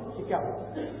 پوچھے گا کہ کیا ہو.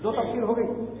 2 تفسیر ہو گئی.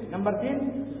 نمبر 3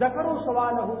 ذکر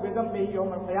سوالہ بذنبہ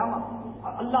یوم القیامہ,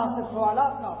 اللہ سے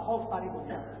سوالات کا خوف طاری ہو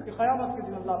گیا کہ قیامت کے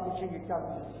دن اللہ پوچھیں گے کیا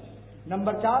ہوا.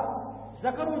 نمبر 4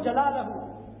 ذکر جلالہ,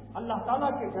 اللہ تعالیٰ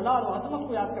کے جلال و عظمت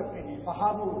کو یاد کرتے ہیں,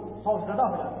 فہابو, خوف زدہ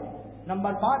ہو جاتے ہیں.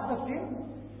 نمبر 5 تفسیر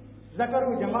ذکر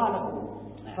جمالہ,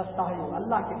 فاستحیوا,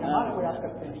 اللہ کے جمال کو یاد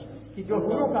کرتے ہیں کہ جو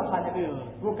حوروں کا خالق ہے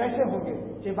وہ کیسے ہوں گے,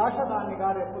 کہ باشد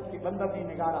نگار خود کی بندہ بھی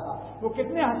نگار رہا, وہ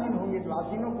کتنے حسین ہوں گے جو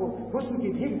حسینوں کو حسن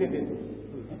کی بھیک دے دیتے,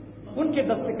 ان کے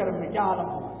دست کرم میں کیا عالم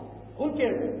ہوگا, ان کے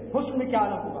حسن میں کیا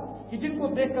عالم ہوگا کہ جن کو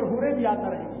دیکھ کر حوریں بھی آتا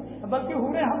رہیں گی, بلکہ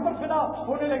حوریں ہم پر فدا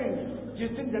ہونے لگیں گی.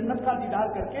 جس دن جنت کا دیدار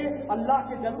کر کے اللہ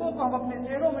کے جلووں کو ہم اپنے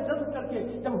چہروں میں جذب کر کے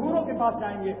جب حوروں کے پاس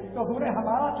جائیں گے تو حوریں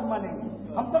ہمارا چما لیں گی,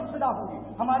 ہم پر فدا ہوگی,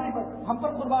 ہم پر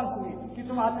قربان ہوگی کہ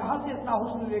تم آج کہاں سے اتنا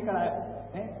حسن لے کر آئے.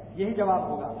 یہی جواب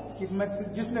ہوگا کہ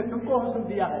جس نے تم کو حسن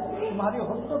دیا ہے تمہاری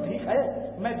حسن تو بھیک ہے,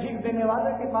 میں بھیک دینے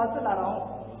والے کے پاس سے لا رہا ہوں.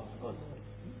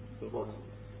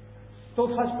 تو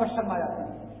فرش پر شرما جاتے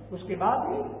ہیں. اس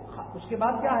کے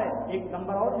بعد کیا ہے, ایک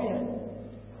نمبر اور بھی ہے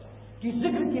کہ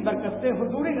ذکر کی برکت سے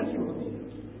حضوری نصیب ہوتی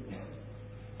ہے,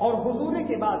 اور حضوری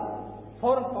کے بعد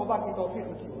فوراً توبہ کی توفیق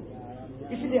نصیب ہوتی ہے.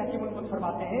 اس لیے حکیم الامت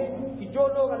فرماتے ہیں کہ جو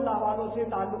لوگ اللہ والوں سے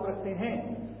تعلق رکھتے ہیں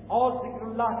اور ذکر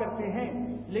اللہ کرتے ہیں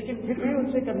لیکن پھر بھی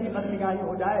ان سے کبھی بدنگاہی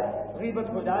ہو جائے, غیبت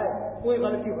ہو جائے, کوئی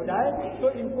غلطی ہو جائے تو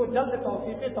ان کو جلد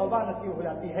توفیق توبہ نصیب ہو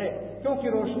جاتی ہے, کیونکہ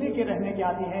روشنی کے رہنے کے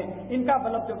عادی ہیں. ان کا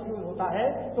بلب جب فیوز ہوتا ہے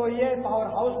تو یہ پاور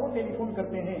ہاؤس کو ٹیلی فون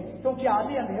کرتے ہیں, کیونکہ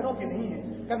عادی اندھیروں کے نہیں ہیں.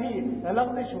 کبھی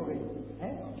لغزش ہو گئی,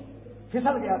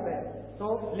 پھسل گیا ہے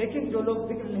تو, لیکن جو لوگ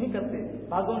ذکر نہیں کرتے,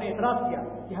 بعضوں نے اعتراض کیا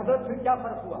کہ حضرت پھر کیا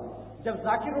فرق ہوا جب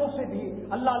ذاکروں سے بھی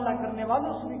اللہ اللہ کرنے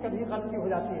والوں سے بھی کبھی غلطی ہو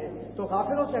جاتی ہے تو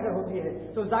غافلوں سے اگر ہوتی ہے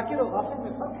تو ذاکر و غافل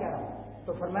میں فرق کیا ہے؟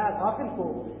 تو فرمایا غافل کو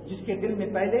جس کے دل میں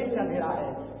پہلے ہی اندھیرا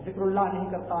ہے, ذکر اللہ نہیں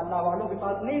کرتا, اللہ والوں کے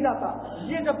پاس نہیں جاتا,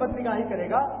 یہ جب بدنگاہی کرے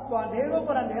گا تو اندھیروں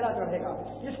پر اندھیرا چڑھے گا,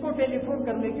 اس کو ٹیلی فون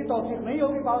کرنے کی توفیق نہیں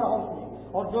ہوگی پاور ہاؤس میں.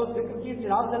 اور جو ذکر کی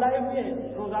چراغ جلائے ہوئے ہیں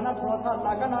روزانہ تھوڑا سا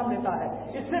اللہ کا نام لیتا ہے,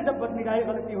 اس سے جب بدنگاہی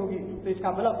غلطی ہوگی تو اس کا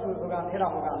بلب ہوگا, اندھیرا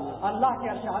ہوگا. اللہ کے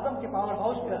عرش اعظم کے پاور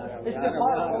ہاؤس پر اس کے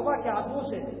توبہ کے ہاتھوں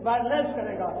سے وائرلیس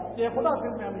کرے گا کہ خدا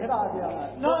دل میں اندھیرا آ گیا,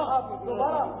 نہ آپ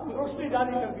دوبارہ روشنی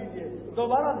جاری کر دیجیے,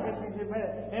 دوبارہ بھیج دیجیے میں,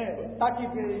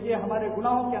 تاکہ یہ ہمارے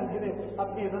گناہوں کے اندھیرے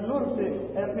اپنی نور سے,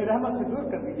 اپنی رحمت سے دور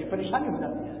کر دیجیے. پریشانی ہو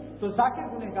جاتی ہے. تو ذاکر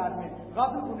گنہگار میں,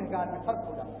 غافل گنہگار میں فرق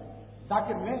ہو جاتا ہے.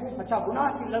 ذاکر میں اچھا گناہ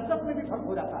کی لذت میں بھی فرق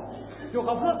ہو جاتا ہے. جو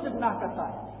غفلت سے گناہ کرتا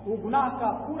ہے وہ گناہ کا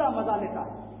پورا مزہ لیتا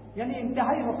ہے, یعنی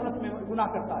انتہائی غفلت میں گناہ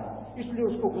کرتا ہے، اس لیے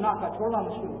اس کو گناہ کا چھوڑنا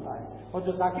مشکل ہوتا ہے. اور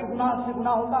جو ذاکر گناہ سے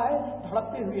گناہ ہوتا ہے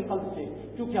دھڑکتے ہوئے قلب سے،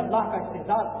 کیونکہ اللہ کا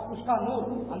استحضار، اس کا نور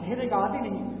اندھیرے کا عادی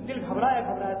نہیں، دل گھبرایا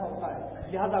گھبرایا سا ہوتا ہے،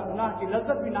 لہذا گناہ کی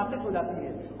لذت بھی ناقص ہو جاتی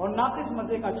ہے، اور ناقص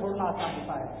مزے کا چھوڑنا آسان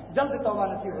ہوتا ہے، جلد توبہ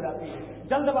نصیب ہو جاتی ہے،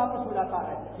 جلد واپس ہو جاتا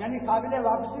ہے، یعنی قابل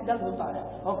واپسی جلد ہوتا ہے،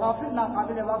 اور غافل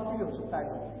ناقابل واپسی بھی ہو سکتا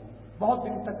ہے، بہت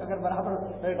دن تک اگر برابر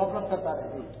غفلت کرتا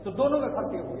رہے تو دونوں میں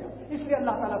فرق ہو گیا. اس لیے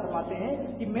اللہ تعالیٰ فرماتے ہیں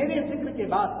کہ میرے ذکر کے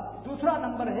بعد دوسرا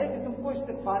نمبر ہے کہ تم کو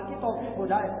استغفار کی توفیق ہو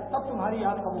جائے تب تمہاری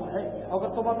یاد قبول ہے.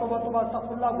 اگر توبہ توبہ توبہ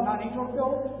استغفر اللہ گناہ نہیں چھوڑتے ہو،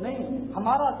 نہیں،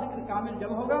 ہمارا ذکر کامل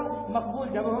جب ہوگا،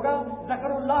 مقبول جب ہوگا،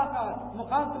 ذکر اللہ کا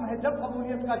مقام تمہیں جب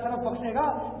قبولیت کا شرف بخشے گا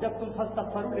جب تم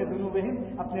فاستغفروا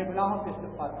لذنوبہم اپنے گناہوں سے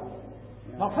استغفار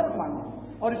کرو، مغفرت مانگو.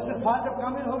 اور استغفار جب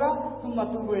کامل ہوگا تم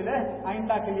توبوا الیہ،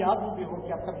 آئندہ کے لیے عزم بھی ہو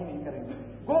کہ اب کبھی نہیں کریں گے.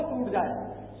 گو ٹوٹ جائے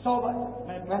 100 بار،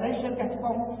 میں پہلے ہی شعر کہہ چکا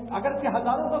ہوں، اگر کہ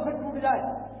ہزاروں دفعہ ٹوٹ جائے،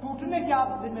 ٹوٹنے کے آپ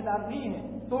ذمہ دار نہیں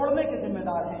ہیں، توڑنے کے ذمہ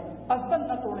دار ہیں. قصدن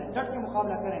نہ توڑیں، ڈٹ کے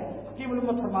مقابلہ کریں. حکیم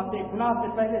الامت فرماتے ہیں گناہ سے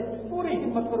پہلے پوری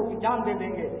ہمت کرو کہ جان دے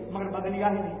دیں گے مگر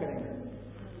بدنیاہی نہیں کریں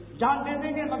گے، جان دے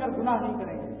دیں گے مگر گناہ نہیں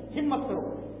کریں گے. ہمت کرو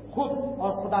خود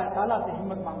اور خدا تعالیٰ سے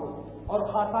ہمت مانگو، اور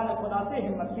خاصان خدا سے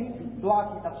ہمت کی دعا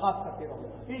کی درخواست کرتے رہو،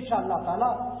 انشاءاللہ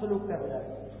تعالیٰ سلوک طے ہو جائے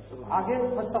گا. آگے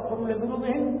فاستغفروا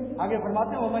لذنوبہم، آگے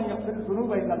فرماتے ہیں ومن یغفر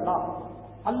الذنوب الا اللہ،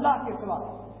 اللہ کے سوا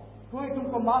کوئی تم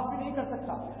کو معاف بھی نہیں کر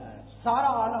سکتا. سارا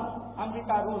عالم،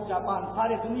 امریکہ، روس، جاپان،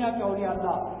 سارے دنیا کے اولیاء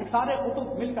اللہ، سارے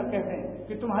قطب مل کر کہتے ہیں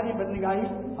کہ تمہاری بدنگاہی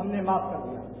ہم نے معاف کر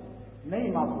دیا،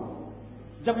 نہیں معاف ہوا.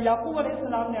 جب یعقوب علیہ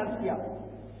السلام نے عرض کیا،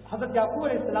 حضرت یعقوب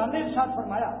علیہ السلام نے ارشاد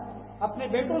فرمایا اپنے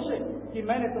بیٹوں سے کہ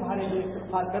میں نے تمہارے لیے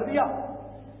استغفار کر دیا،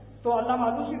 تو علامہ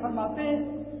آلوسی فرماتے ہیں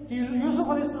کہ یوسف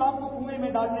علیہ السلام کو کنویں میں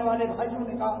ڈالنے والے بھائیوں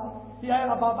نے کہا کہ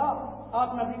اے بابا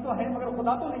آپ نبی تو ہیں مگر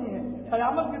خدا تو نہیں ہے،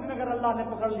 قیامت کے دن اگر اللہ نے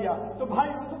پکڑ لیا تو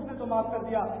بھائی یوسف نے تو معاف کر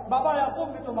دیا، بابا یعقوب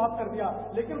نے تو معاف کر دیا،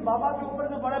 لیکن بابا کے اوپر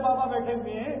جو بڑے بابا بیٹھے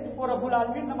ہوئے ہیں وہ رب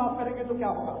العالمین نہ معاف کریں گے تو کیا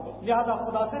ہوگا، لہٰذا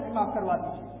خدا سے بھی معاف کروا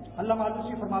دیجیے. علامہ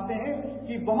آلوسی فرماتے ہیں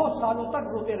کہ بہت سالوں تک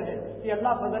روتے رہے کہ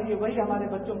اللہ بذریعہ وہی ہمارے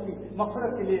بچوں کی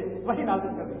مغفرت کے لیے وہی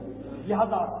نازل کر دیں،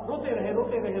 لہذا روتے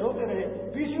رہے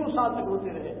 20 سال تک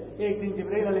روتے رہے. ایک دن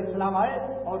جبرائیل علیہ السلام آئے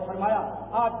اور فرمایا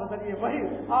آج بذریعہ وہی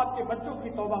آپ کے بچوں کی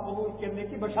توبہ قبول کرنے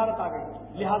کی بشارت آ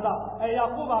گئی، لہذا اے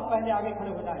یعقوب آپ پہلے آگے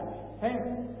کھڑے ہو جائیں.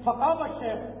 فقام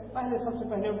الشیخ، پہلے سب سے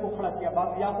پہلے ان کو کھڑا کیا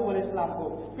یعقوب علیہ السلام کو،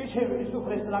 پیچھے یوسف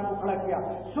علیہ السلام کو کھڑا کیا.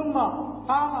 ثم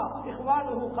قام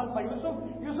اخوانہ خلف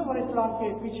یوسف علیہ السلام کے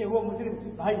پیچھے وہ مجرم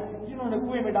بھائی جنہوں نے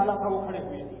کنویں میں ڈالا تھا وہ کھڑے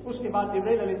ہوئے. اس کے بعد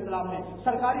جبرائیل علیہ السلام نے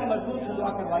سرکاری مضمون سے دعا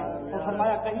کروائی اور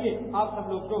فرمایا کہیے آپ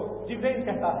سب لوگ جو جبرائیل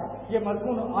کہتا ہے یہ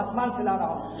مضمون آسمان سے لا رہا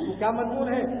ہوں، وہ کیا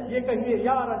مضمون ہے یہ کہیے،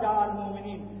 یا رجاء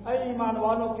المؤمنین، اے ایمان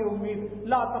والوں کی امید،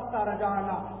 لا تقطع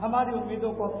رجاءنا، ہماری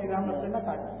امیدوں کو اپنی رحمت سے نہ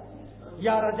کاٹیں.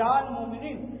 یا رجاء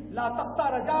المؤمنین لا تقطع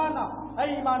رجاءنا، اے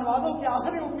ایمان والوں کی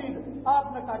آخری امید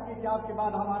آپ نہ کاٹیے کہ آپ کے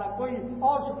بعد ہمارا کوئی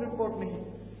اور سپریم کورٹ نہیں،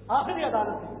 آخری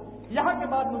عدالت ہے، یہاں کے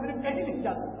بعد مجرم کہیں نہیں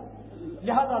جا سکتا،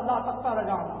 لہذا لا تقطع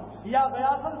رجاءنا. یا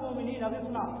غیاث المؤمنین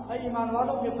اغثنا، اے ایمان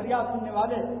والوں کے فریاد سننے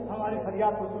والے ہماری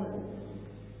فریاد کو سن لیں.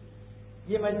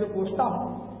 یہ میں جو پوچھتا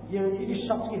ہوں یہ اس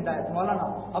شخص کی ہدایت. مولانا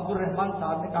عبد الرحمان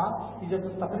صاحب نے کہا کہ جب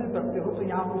تم تقریر کرتے ہو تو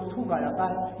یہاں کچھ تھوک آ جاتا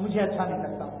ہے، مجھے اچھا نہیں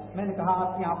لگتا. میں نے کہا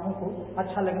آپ کی آنکھوں کو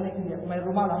اچھا لگنے کے لیے میں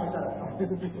رومال ہمیشہ رکھتا ہوں.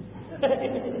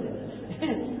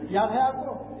 یاد ہے آپ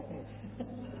کو؟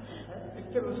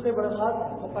 اس کے نسخے بڑے خاص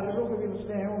مقرروں کے بھی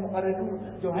نسخے ہیں، وہ مقرر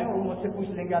جو ہیں وہ مجھ سے پوچھ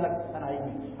لیں گے الگ تنہائی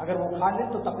میں، اگر وہ کھا لیں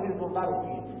تو تقریر زوردار ہوتی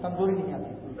ہے، کمزوری نہیں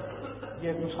آتی.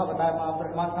 یہ نسخہ بتایا میں عبد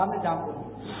الرحمان صاحب نے جام کو.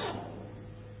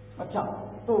 اچھا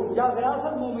تو یا غیاث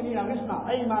المؤمنین اغثنا،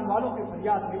 اے ایمان والوں کی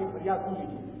فریاد میری فریاد سن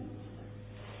لیجیے.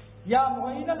 یا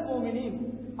معین المؤمنین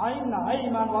آئینہ، اے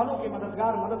ایمان والوں کے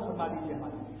مددگار مدد فرما دیجیے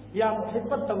ہماری. یا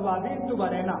محب التوابین تب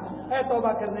علینا، اے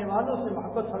توبہ کرنے والوں سے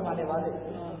محبت فرمانے والے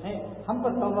ہیں ہم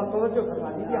پر توجہ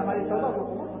فرما دیجیے، ہماری توبہ کو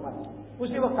قبول فرما دیجیے.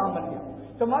 اسی وقت کام بن گیا.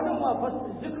 تو معلوم ہوا بس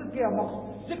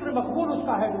ذکر مقبول اس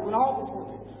کا ہے جو گناہوں کو چھوڑ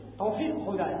دے، توفیق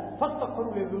ہو جائے.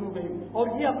 فاستغفروا لذنوبہم، اور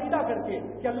یہ عقیدہ کر کے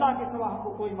کہ اللہ کے سوا ہم کو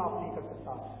کوئی معاف نہیں کر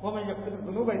سکتا. ومن یغفر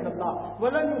الذنوب الا اللہ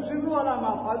ولن یصروا علی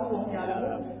ما فعلوا وهم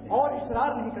یعلمون، اور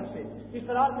اصرار نہیں کرتے.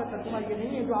 اصرار کا ترجمہ یہ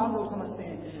نہیں ہے جو عام لوگ سمجھتے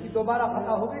ہیں کہ دوبارہ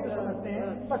خطا ہو گئی تو سمجھتے ہیں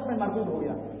بس میں مردود ہو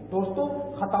گیا. دوستو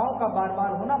خطاؤں کا بار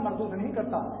بار ہونا مردود نہیں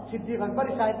کرتا. صدیق اکبر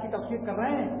اس آیت کی تفسیر کر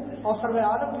رہے ہیں اور سرور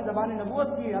عالم کی زبان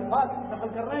نبوت کی الفاظ نقل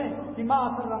کر رہے ہیں کہ ما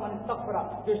اصر من استغفر،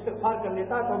 جو استغفار کر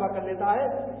لیتا ہے توبہ کر لیتا ہے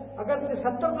اگر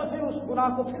 70 میں سے اس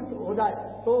گناہ کو پھر ہو جائے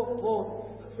تو وہ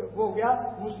وہ ہو گیا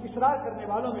اصرار کرنے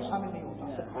والوں میں شامل نہیں ہوتا.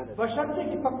 بشرطے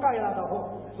کی پکا ارادہ ہو,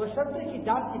 بشرطے کی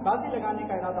جان کی بازی لگانے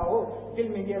کا ارادہ ہو, دل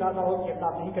میں یہ ارادہ ہو کہ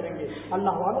اللہ نہیں کریں گے.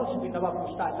 اللہ والوں سے بھی دوا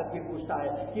پوچھتا ہے, تدبیر پوچھتا ہے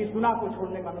کہ اس گناہ کو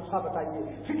چھوڑنے کا نسخہ بتائیے,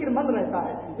 فکر مند رہتا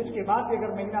ہے. اس کے بعد بھی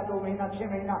اگر مہینہ 2 مہینہ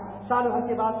 6 مہینہ سال بھر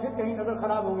کے بعد پھر کہیں نظر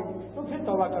خراب ہو گئی تو پھر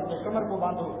توبہ کر دو, کمر کو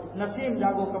باندھو, نسیم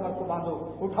جاگو, کمر کو باندھو,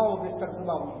 اٹھاؤ بستر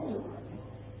صبح ہوگی.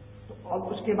 اور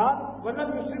اس کے بعد ورنہ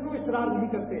دوسرے کو اصرار نہیں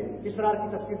کرتے. اصرار کی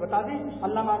تفصیل بتا دی.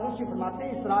 علامہ آلوسی فرماتے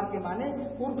ہیں اصرار کے معنی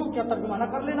اردو کیا ترجمہ نہ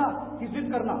کر لینا کہ ضد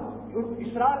کرنا.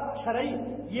 اصرار شرعی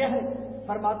یہ ہے.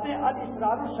 فرماتے ہیں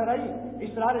الاصرار الشرعی,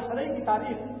 اصرار شرعی کی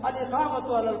تعریف الاقامۃ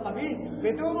علی القبیح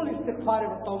بدون الاستغفار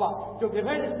والتوبہ, جو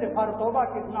بغیر استغفار و توبہ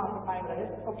کے گناہ پر قائم رہے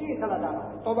اور کیے چلا جانا,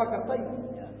 توبہ کرتا ہی,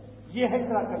 یہ ہے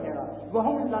اصرار کرنے کا.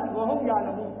 وہم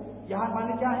یعلمون, یہاں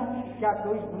معنی کیا ہے, کیا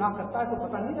کوئی گناہ کرتا ہے تو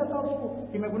پتہ نہیں رہتا اس کو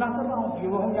کہ میں گناہ کر رہا ہوں. یہ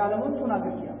وہم یعلمون کو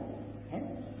نازل کیا ہے.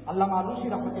 علامہ آلوسی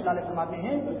رحمۃ اللہ علیہ فرماتے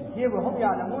ہیں یہ وہم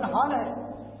یعلمون حال ہے,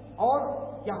 اور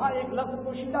یہاں ایک لفظ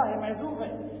پوشیدہ ہے, محذوف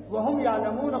ہے. وہم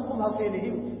یعلمون قبح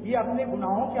فعلہم, یہ اپنے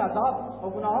گناہوں کے عذاب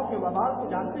اور گناہوں کے وبال کو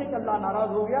جانتے ہیں کہ اللہ ناراض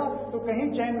ہو گیا تو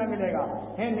کہیں چین نہ ملے گا.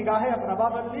 ہے نگاہ اقربا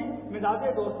بدلی, مزاج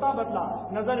دوستاں بدلا,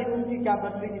 نظر ان کی کیا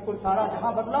بدلی کہ کل سارا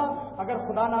جہاں بدلا. اگر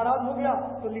خدا ناراض ہو گیا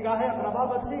تو نگاہ اقربا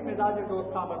بدلی, مزاج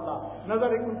دوستاں بدلا, نظر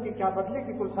ان کی کیا بدلی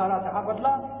کہ کل سارا جہاں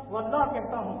بدلا. واللہ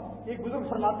کہتا ہوں, ایک بزرگ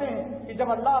فرماتے ہیں کہ جب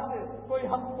اللہ سے کوئی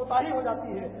حق کوتاہی ہو جاتی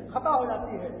ہے, خطا ہو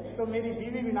جاتی ہے, تو میری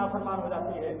بیوی بھی نافرمان ہو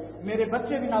جاتی ہے, میرے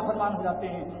بچے بھی نافرمان ہو جاتے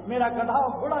ہیں, میرا گدھا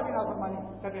اور گھوڑا بھی نافرمانی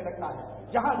کرنے لگتا ہے,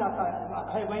 جہاں جاتا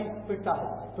ہے وہیں پٹتا ہے.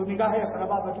 تو نگاہ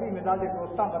اقربا بدلی, مزاج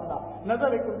دوستاں بدلا,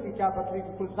 نظر کل کی کیا بدلی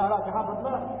کہ کل سارا جہاں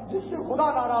بدلا. جس سے خدا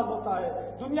ناراض ہوتا ہے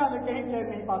دنیا میں کہیں چین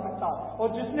نہیں پا سکتا, اور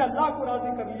جس نے اللہ کو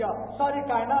راضی کر لیا ساری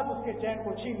کائنات اس کے چین کو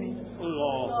چھین نہیں سکتی.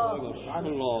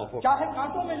 چاہے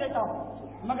کانٹوں میں لیتا ہوں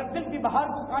مگر دل کی بہار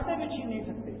کو کانٹے میں چھین نہیں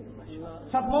سکتے.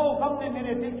 صدمہ و غم نے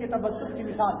میرے دل کے تبسم کی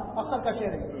مثال, اکثر کا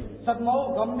شعر ہے. صدمہ و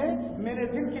غم نے میرے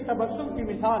دل کی تبسم کی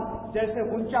مثال جیسے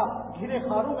غنچہ گھرے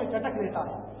خاروں میں چٹک لیتا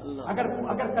ہے. اگر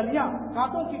کلیاں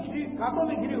کانٹوں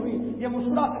میں گری ہوئی یہ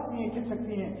مسکرا سکتی ہیں, کھل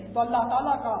سکتی ہیں, تو اللہ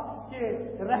تعالیٰ کا کہ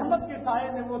رحمت کے سائے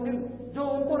میں وہ دل جو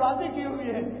ان کو راضی کیے ہوئے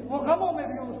ہیں وہ غموں میں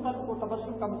بھی اس قلب کو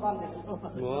تبسم کا مقام دے سکتے ہیں.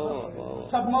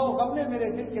 صدمہ و غم نے میرے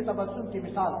دل کے تبسم کی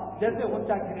مثال جیسے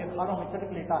غنچہ گھرے خاروں میں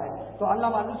چٹک لیتا ہے. تو اللہ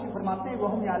آلوسی فرماتے ہیں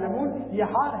وہم یعلمون, یہ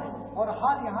حال ہے. اور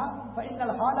حال یہاں فإن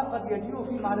الحال قد يجيء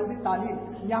في معرض التعليل,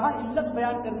 یہاں علت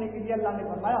بیان کرنے کے لیے اللہ نے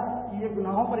فرمایا کہ یہ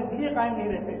گناہوں پر اس لیے قائم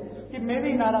نہیں رہتے کہ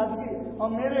میری ناراضگی اور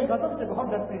میرے غضب سے بہت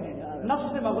ڈرتے ہیں, نفس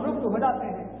سے مغلوب تو ہو جاتے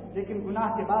ہیں لیکن گناہ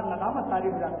کے بعد ندامت طاری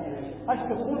ہو جاتی ہے, اشک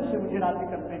خون سے مجھے راضی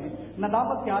کرتے ہیں,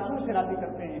 ندامت کے آنسو سے راضی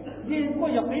کرتے ہیں. یہ ان کو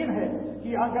یقین ہے کہ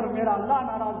اگر میرا اللہ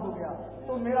ناراض ہو گیا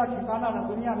تو میرا ٹھکانہ نہ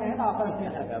دنیا میں ہے نہ آخرت میں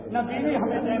ہے, نہ بیوی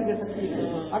ہمیں چین دے سکتی ہے.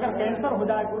 اگر کینسر ہو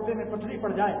جائے, گردے میں پتھری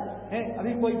پڑ جائے,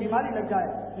 ابھی کوئی بیماری لگ جائے,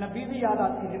 نہ بیوی یاد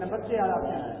آتی ہے نہ بچے یاد آتے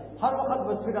ہیں, ہر وقت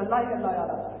بس پھر اللہ ہی اللہ یاد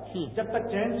آتا ہے. جب تک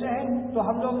چین سے ہیں تو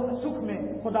ہم لوگ سکھ میں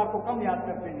خدا کو کم یاد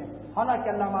کرتے ہیں. حالانکہ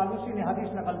اللہ آلوسی نے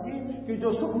حدیث نقل کی کہ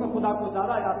جو سکھ میں خدا کو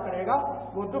زیادہ یاد کرے گا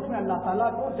وہ دکھ میں اللہ تعالیٰ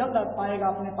کو جلد پائے گا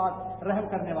اپنے پاس رحم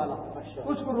کرنے والا.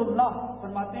 اذکر اللہ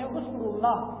فرماتے ہیں, اذکر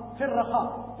اللہ پھر رکھا,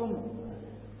 تم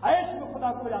عیش میں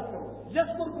خدا کو یاد کرو,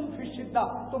 یذکرکم فی الشدہ,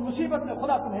 تو مصیبت میں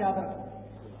خدا تمہیں یاد رکھے.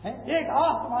 ایک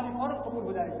آہ تمہاری فوراً قبول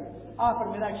ہو جائے گی. آ کر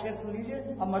میرا ایک شعر سن لیجیے,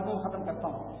 اب مضمون ختم کرتا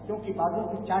ہوں کیونکہ بازوں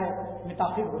کی چائے میں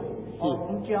تاخیر ہو رہی ہے اور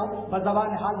ان کے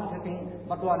بزبان حال مجھے کہیں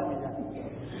بدوا نہ مل جاتی.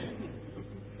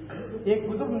 ایک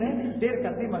بزرگ نے دیر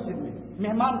کر دی مسجد میں,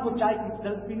 مہمان کو چائے کی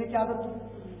جلد پینے کی عادت تھی.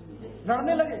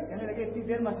 لڑنے لگے, کہنے لگے اتنی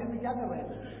دیر مسجد میں کیا کر رہے ہیں؟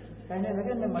 کہنے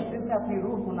لگے میں مسجد میں اپنی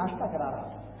روح کو ناشتہ کرا رہا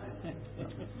تھا,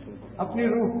 اپنی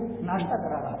روح ناشتہ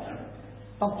کرا رہا تھا.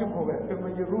 تب چپ ہو گئے کہ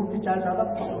مجھے روح کی چائے زیادہ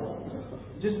پسند ہے.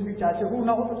 جس بھی چائے سے روح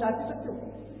نہ ہو تو چائے پی سکتے ہو,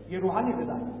 یہ روحانی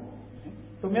غذا ہے.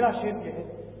 تو میرا شعر یہ ہے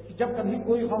کہ جب کبھی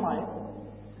کوئی غم آئے,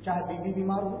 چاہے بیوی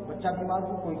بیمار ہو, بچہ بیمار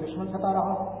ہو, کوئی دشمن ستا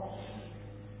رہا ہو,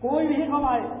 کوئی بھی غم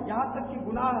آئے, یہاں تک کہ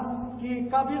گناہ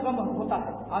کا بھی غم ہوتا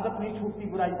ہے, عادت نہیں چھوٹتی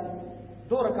برائی کی,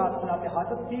 2 رکعت صلاۃ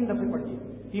حاجت 3 دفعے پڑھیے.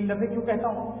 3 دفعے کیوں کہتا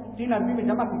ہوں, 3 عربی میں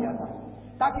جمع کیا جاتا ہے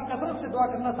تاکہ کثرت سے دعا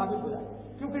کرنا ثابت ہو جائے.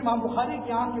 کیونکہ امام بخاری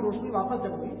کی آنکھ کی روشنی واپس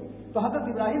جب ہوئی تو حضرت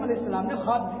ابراہیم علیہ السلام نے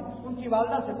خواب میں ان کی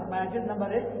والدہ سے فرمایا, جلد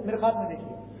نمبر 1 میرے خواب میں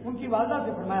دیکھیے, ان کی والدہ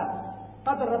سے فرمایا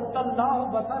قد رد اللہ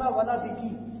بصر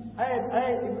ولدکی, اے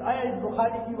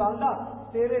بخاری کی والدہ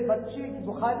تیرے بچی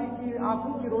بخاری کی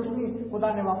آنکھوں کی روشنی خدا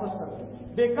نے واپس کر دی,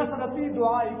 بے کثرتی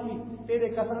دعا کی, تیرے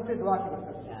کثرت دعا کی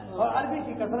برکت سے. اور عربی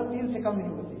کی کثرت 3 سے کم نہیں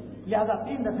ہوتی, لہذا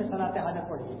 3 دفعے صلاۃ حاجت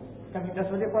پڑھیے. کبھی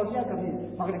 10 بجے پڑھ لیا, کبھی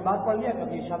مغرب بعد پڑھ لیا,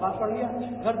 کبھی عشاء بعد پڑھ لیا,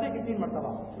 غرضے کی 3 مرتبہ,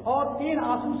 اور 3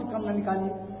 آنسو سے کم نہ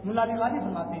نکالیے. ملا علی غالب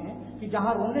فرماتے ہیں کہ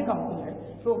جہاں رونے کا حکم ہے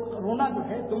تو رونا جو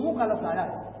ہے دموع کا لفظ آیا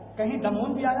ہے, کہیں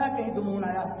دمون بھی آیا کہیں دمون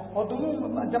آیا, اور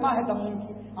دمون جمع ہے دمون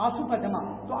کی, آنسو کا جمع.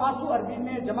 تو آنسو عربی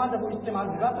میں جمع جب استعمال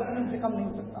ہوگا تو ان سے کم نہیں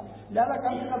ہو سکتا, لہٰذا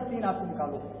کم سے کم 3 آنسو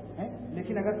نکالو.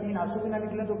 لیکن اگر 3 آنسو بھی نہ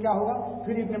نکلے تو کیا ہوگا,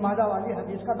 پھر ابن ماجہ والی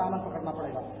حدیث کا دامن پکڑنا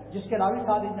پڑے گا, جس کے راوی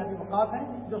سعد بن ابی وقاص ہیں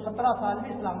جو 17 سال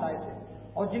میں اسلام لائے تھے,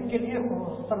 اور جن کے لیے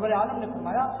سرور عالم نے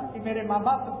فرمایا کہ میرے ماں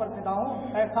باپ پر فدا ہوں,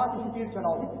 اے ساتھ اس تیر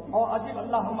چلاؤ, اور عجیب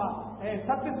اللہم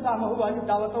سب اسلام ہو عجیب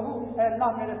دعوت ہو, اے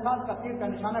اللہ میرے ساتھ کا تیر کا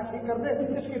نشانہ ٹھیک کر دے,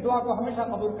 اس کی دعا کو ہمیشہ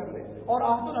قبول کر لے. اور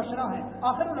آخر الاشرہ ہیں,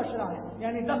 آخر الاشرہ ہیں,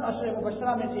 یعنی 10 اشرے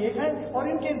مبشرہ میں سے ایک ہے, اور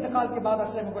ان کے انتقال کے بعد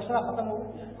اشرے مبشرہ ختم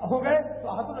ہو گئے, تو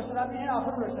آخر الاشرہ بھی ہیں,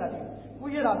 آخر الاشرہ بھی ہیں.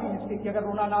 وہ یہ راوی ہے کہ اگر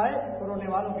رونا نہ آئے تو رونے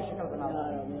والوں کی شکل بنا.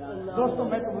 دوستوں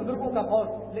میں تو بزرگوں کا قول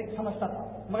لیکن سمجھتا تھا,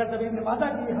 مگر جب ابن ماجہ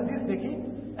کی یہ حدیث دیکھی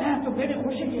تو میری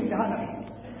خوشی کی انتہا نہ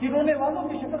رہی کہ رونے والوں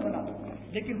کی شکل بنا,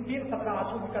 لیکن 3 سفرہ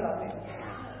آنسو نکل آتے ہیں.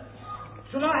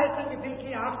 سنا ہے سنگ دل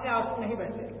کی آنکھ سے آنسو نہیں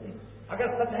بہتے,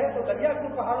 اگر سچ ہے تو دریا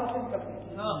کیوں پہاڑوں سے نکلتے ہیں.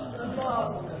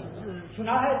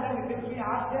 سنا ہے سنگ دل کی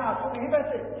آنکھ سے آنسو نہیں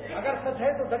بہتے, اگر سچ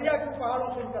ہے تو دریا کیوں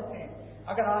پہاڑوں سے نکلتے ہیں.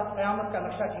 اگر آپ قیامت کا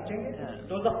نقشہ کھینچیں گے,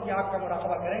 دوزخ کی آگ کا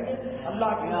مراقبہ کریں گے,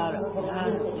 اللہ کے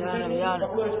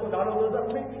پکڑو اس کو ڈالو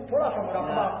دوزخ میں, تھوڑا سا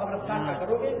مراقبہ قبرستان کا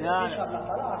کرو گے, انشاءاللہ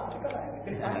تعالیٰ آج نکل آئیں گے.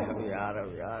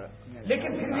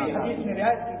 لیکن پھر بھی حدیث نے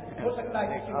رعایت کی, ہو سکتا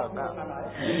ہے کہ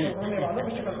رونے والوں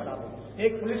کی شکل بنا دو.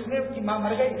 ایک پولیس نے کی ماں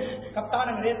مر گئی, کپتان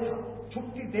انگریز تھا,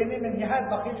 چھٹی دینے میں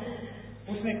نہایت بخیل,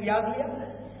 اس نے پیاز لیا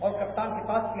اور کپتان کے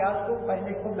پاس پیاز کو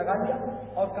پہلے خوب لگا لیا,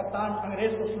 اور کپتان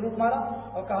انگریز کو سلوک مارا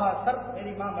اور کہا سر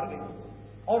میری ماں مر گئی,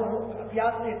 اور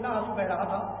پیاز سے اتنا آنسو بہ رہا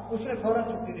تھا, اس نے فوراً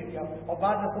چھٹی دے دیا, اور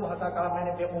بعد میں خوب ہنسا, کہا میں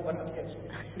نے بیوقوف بنا دیا.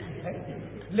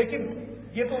 لیکن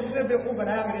یہ تو اس نے بیوقوف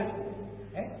بنایا انگریز کو,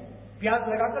 پیاز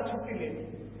لگا کر چھٹی لے لی.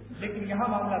 لیکن یہاں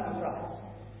معاملہ دوسرا ہے.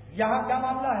 یہاں کیا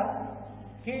معاملہ ہے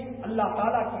کہ اللہ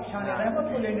تعالیٰ کی شان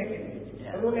رحمت کو لینے کے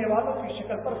لیے رونے والوں کی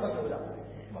شکل پر فرض ہو جاتا ہے.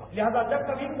 لہذا جب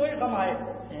کبھی کوئی غم آئے,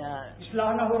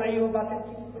 اصلاح نہ ہو رہی ہو باتیں,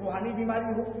 روحانی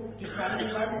بیماری ہو, جسمانی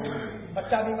بیماری ہو,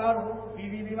 بچہ بیمار ہو,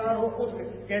 بیوی بیمار ہو, خود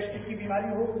گیسٹرک کی بیماری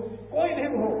ہو, کوئی بھی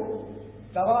ہو,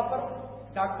 دوا پر,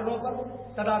 ڈاکٹروں پر,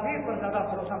 تدابیر پر زیادہ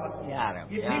بھروسہ مت.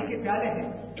 یہ ٹھیک کے پیالے ہیں,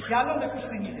 پیالوں میں کچھ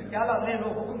نہیں ہے, پیالہ لے لو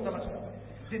حکم سمجھ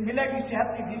کر, ملے گی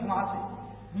صحت کی بھیک وہاں سے,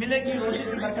 ملے گی روزی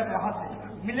کی برکت وہاں سے,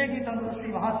 ملے گی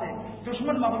تندرستی وہاں سے,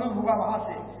 دشمن مغلوب ہوگا وہاں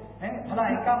سے. بھلا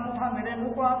ایک کا منہ تھا میرے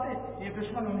منہ کو آتے, یہ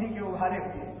دشمن انہیں کے ابھارے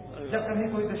ہوئے. جب کبھی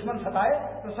کوئی دشمن ستائے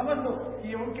تو سمجھ لو کہ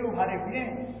یہ ان کے ابھارے ہوئے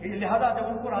ہیں. لہذا جب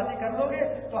ان کو راضی کر لو گے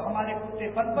تو ہمارے کتے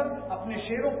پن پر اپنے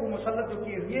شیروں کو مسلط جو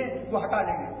کیے ہوئے ہیں وہ ہٹا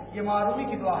لیں گے. یہ معرومی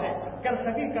کی دعا ہے, کل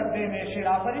سبھی کر دے میں شیر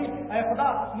آفری, اے خدا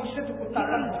مجھ سے تو کتا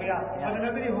کم ہو گیا,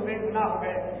 بدنظری ہو گئی, گناہ ہو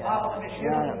گئے, آپ اپنے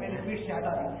شیروں کو میری پیٹ سے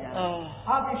ہٹا دیجیے,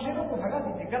 آپ یہ شیروں کو بھگا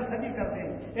دیجیے, کل سبھی کر دیں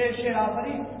اے شیر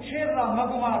آفری, شیر راہ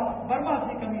مگمار برما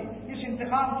سے کمی, اس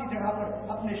انتقام کی جگہ پر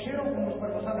اپنے شیروں کو مجھ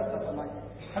پر مسلط کر فرمائے,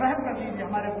 رحم کر دیجیے,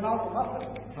 ہمارے گناہوں کو معاف کر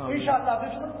دیجیے. انشاءاللہ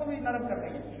دشمن کو بھی نرم کر دیں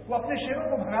گے. وہ اپنے شیروں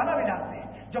کو بھگانا بھی جانتے ہیں,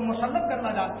 جب مسلط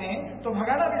کرنا جانتے ہیں تو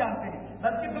بھگانا بھی جانتے ہیں,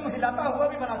 بلکہ تم ہلاتا ہوا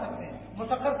بھی بنا سکتے ہیں,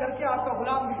 مسخر کر کے آپ کا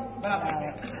غلام بھی بنا سکتے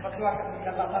ہیں. دعا کرتے ہیں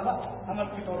اللہ تعالیٰ عمل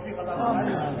کی توفیق عطا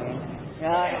فرمائے.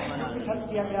 خرچ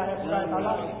کیا گیا ہے خدا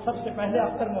تعالیٰ سب سے پہلے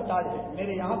اختر محتاج ہے.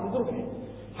 میرے یہاں بزرگ ہیں,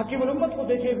 حکیم الامت کو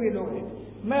دیکھے ہوئے لوگ ہیں.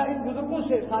 میں ان بزرگوں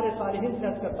سے سارے صالحین سے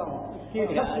عرض کرتا ہوں کہ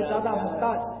سب سے زیادہ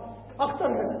محتاج اختر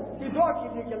ہے کہ دعا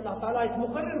کیجیے کہ اللہ تعالیٰ اس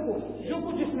مقرر کو جو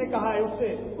کچھ اس نے کہا ہے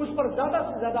اس پر زیادہ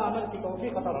سے زیادہ عمل کی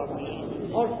توفیق عطا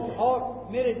فرمائے. اور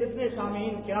میرے جتنے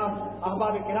سامعین کرام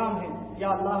احباب کرام ہیں, یا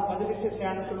اللہ مجلس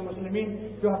سیانت المسلمین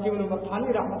جو حکیم الامت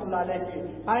تھانوی رحمۃ اللہ علیہ کی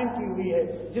قائم کی ہوئی ہے,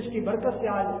 جس کی برکت سے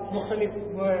آج مختلف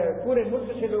پورے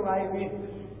ملک سے لوگ آئے ہوئے,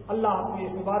 اللہ اپنی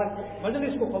اس مبارک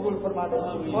مجلس کو قبول فرما دے,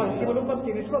 اور حکیم الامت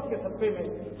کی نسبت کے صدقے میں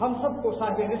ہم سب کو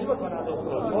صاحب نسبت بنا دے.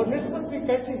 اور نسبت بھی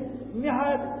کیسی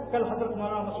نہایت, کل حضرت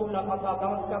مولانا رسول اللہ خان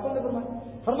صاحب دعوت نے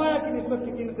فرمایا کہ نسبت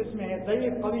کی 3 قسمیں ہیں,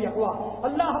 ضعیف, قوی, اقوا.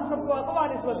 اللہ ہم سب کو اقوا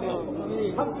نسبت دے.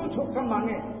 ہم کیوں کم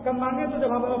مانگے تو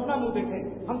جب ہم اپنا منہ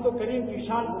دیکھیں, ہم تو کریم کی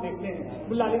شان کو دیکھتے ہیں.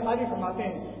 ملا علی قاری فرماتے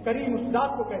ہیں کریم اس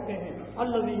ذات کو کہتے ہیں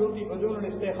الذی یؤتی بدون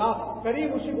الاستحقاق,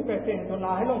 کریم اسی کو کہتے ہیں جو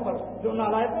نااہلوں پر, جو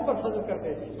نالائقوں پر فضل کرتے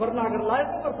ہیں, ورنہ اگر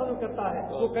لائقوں پر فضل کرتا ہے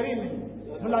وہ کریم نہیں.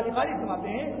 ملا علی قاری فرماتے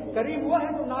ہیں کریم وہ ہے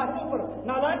جو نااہلوں پر,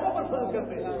 نالائقوں پر فضل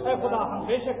کرتے ہیں. اے خدا ہم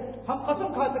بے شک ہم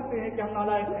قسم کھا سکتے ہیں کہ ہم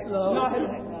نالائق ہیں, نااہل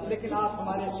ہیں, لیکن آپ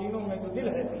ہمارے سینوں میں جو دل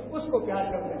ہے اس کو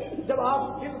پیار کرتے ہیں. جب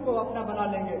آپ دل کو اپنا بنا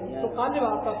لیں گے تو قالب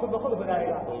آپ کا خود بخود ہو جائے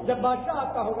گا. جب بادشاہ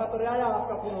آپ کا ہوگا تو رعایا آپ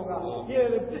کا خود ہوگا.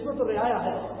 یہ جسم تو رعایا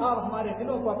ہے. آپ ہمارے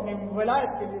دلوں کو اپنی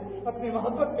ولایت کے لیے, اپنی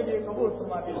محبت کے لیے قبول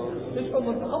فرما دیجیے, اس کو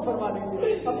منتخب فرما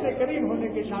دیجیے. اپنے کریم ہونے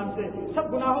کی شان سے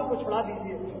سب گناہوں کو چھڑا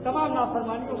دیجیے, تمام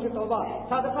نافرمانیوں سے توبہ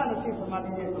صادقہ نصیب فرما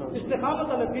دیجیے,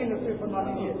 استقامت الدین نصیب فرما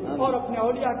دیجیے, اور اپنے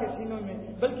اولیاء کے سینوں میں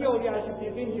بلکہ اولیاء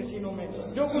صدیقین کے سینوں میں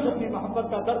جو کچھ اپنی محبت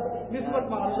کا درد نسبت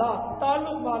میں اللہ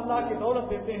تعلق میں اللہ کی دولت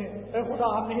دیتے ہیں، اے خدا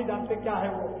ہم نہیں جانتے کیا ہے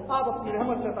وہ، آپ اپنی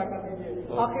رحمت سے عطا کر دیجیے۔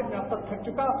 آخر میں اب تک تھک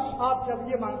چکا، آپ جب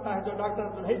یہ مانگتا ہے جو ڈاکٹر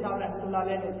عبدالحی صاحب رحمۃ اللہ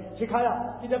علیہ نے سکھایا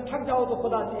کہ جب تھک جاؤ تو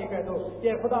خدا سے یہ کہہ دو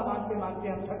کہ خدا مانگتے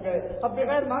مانگتے ہم تھک گئے، اب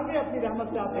بغیر مانگے اپنی رحمت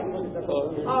سے آتے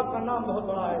ہیں۔ آپ کا نام بہت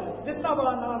بڑا ہے، جتنا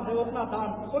بڑا نام ہے اتنا دان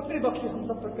اتنی بخشش ہم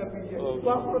سب تک کر دیجیے۔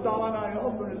 وآخر دعوانا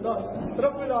الحمدللہ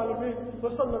رب العالمین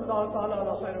وصلی اللہ تعالی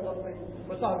علی خیر خلقہ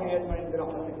وصحبہ اجمعین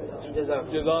برحمتہ۔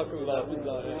 جزاک اللہ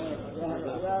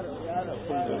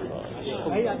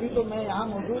بھائی ابھی تو میں یہاں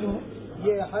موجود ہوں،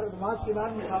 یہ ہر نماز کے بعد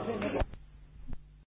مسافر میں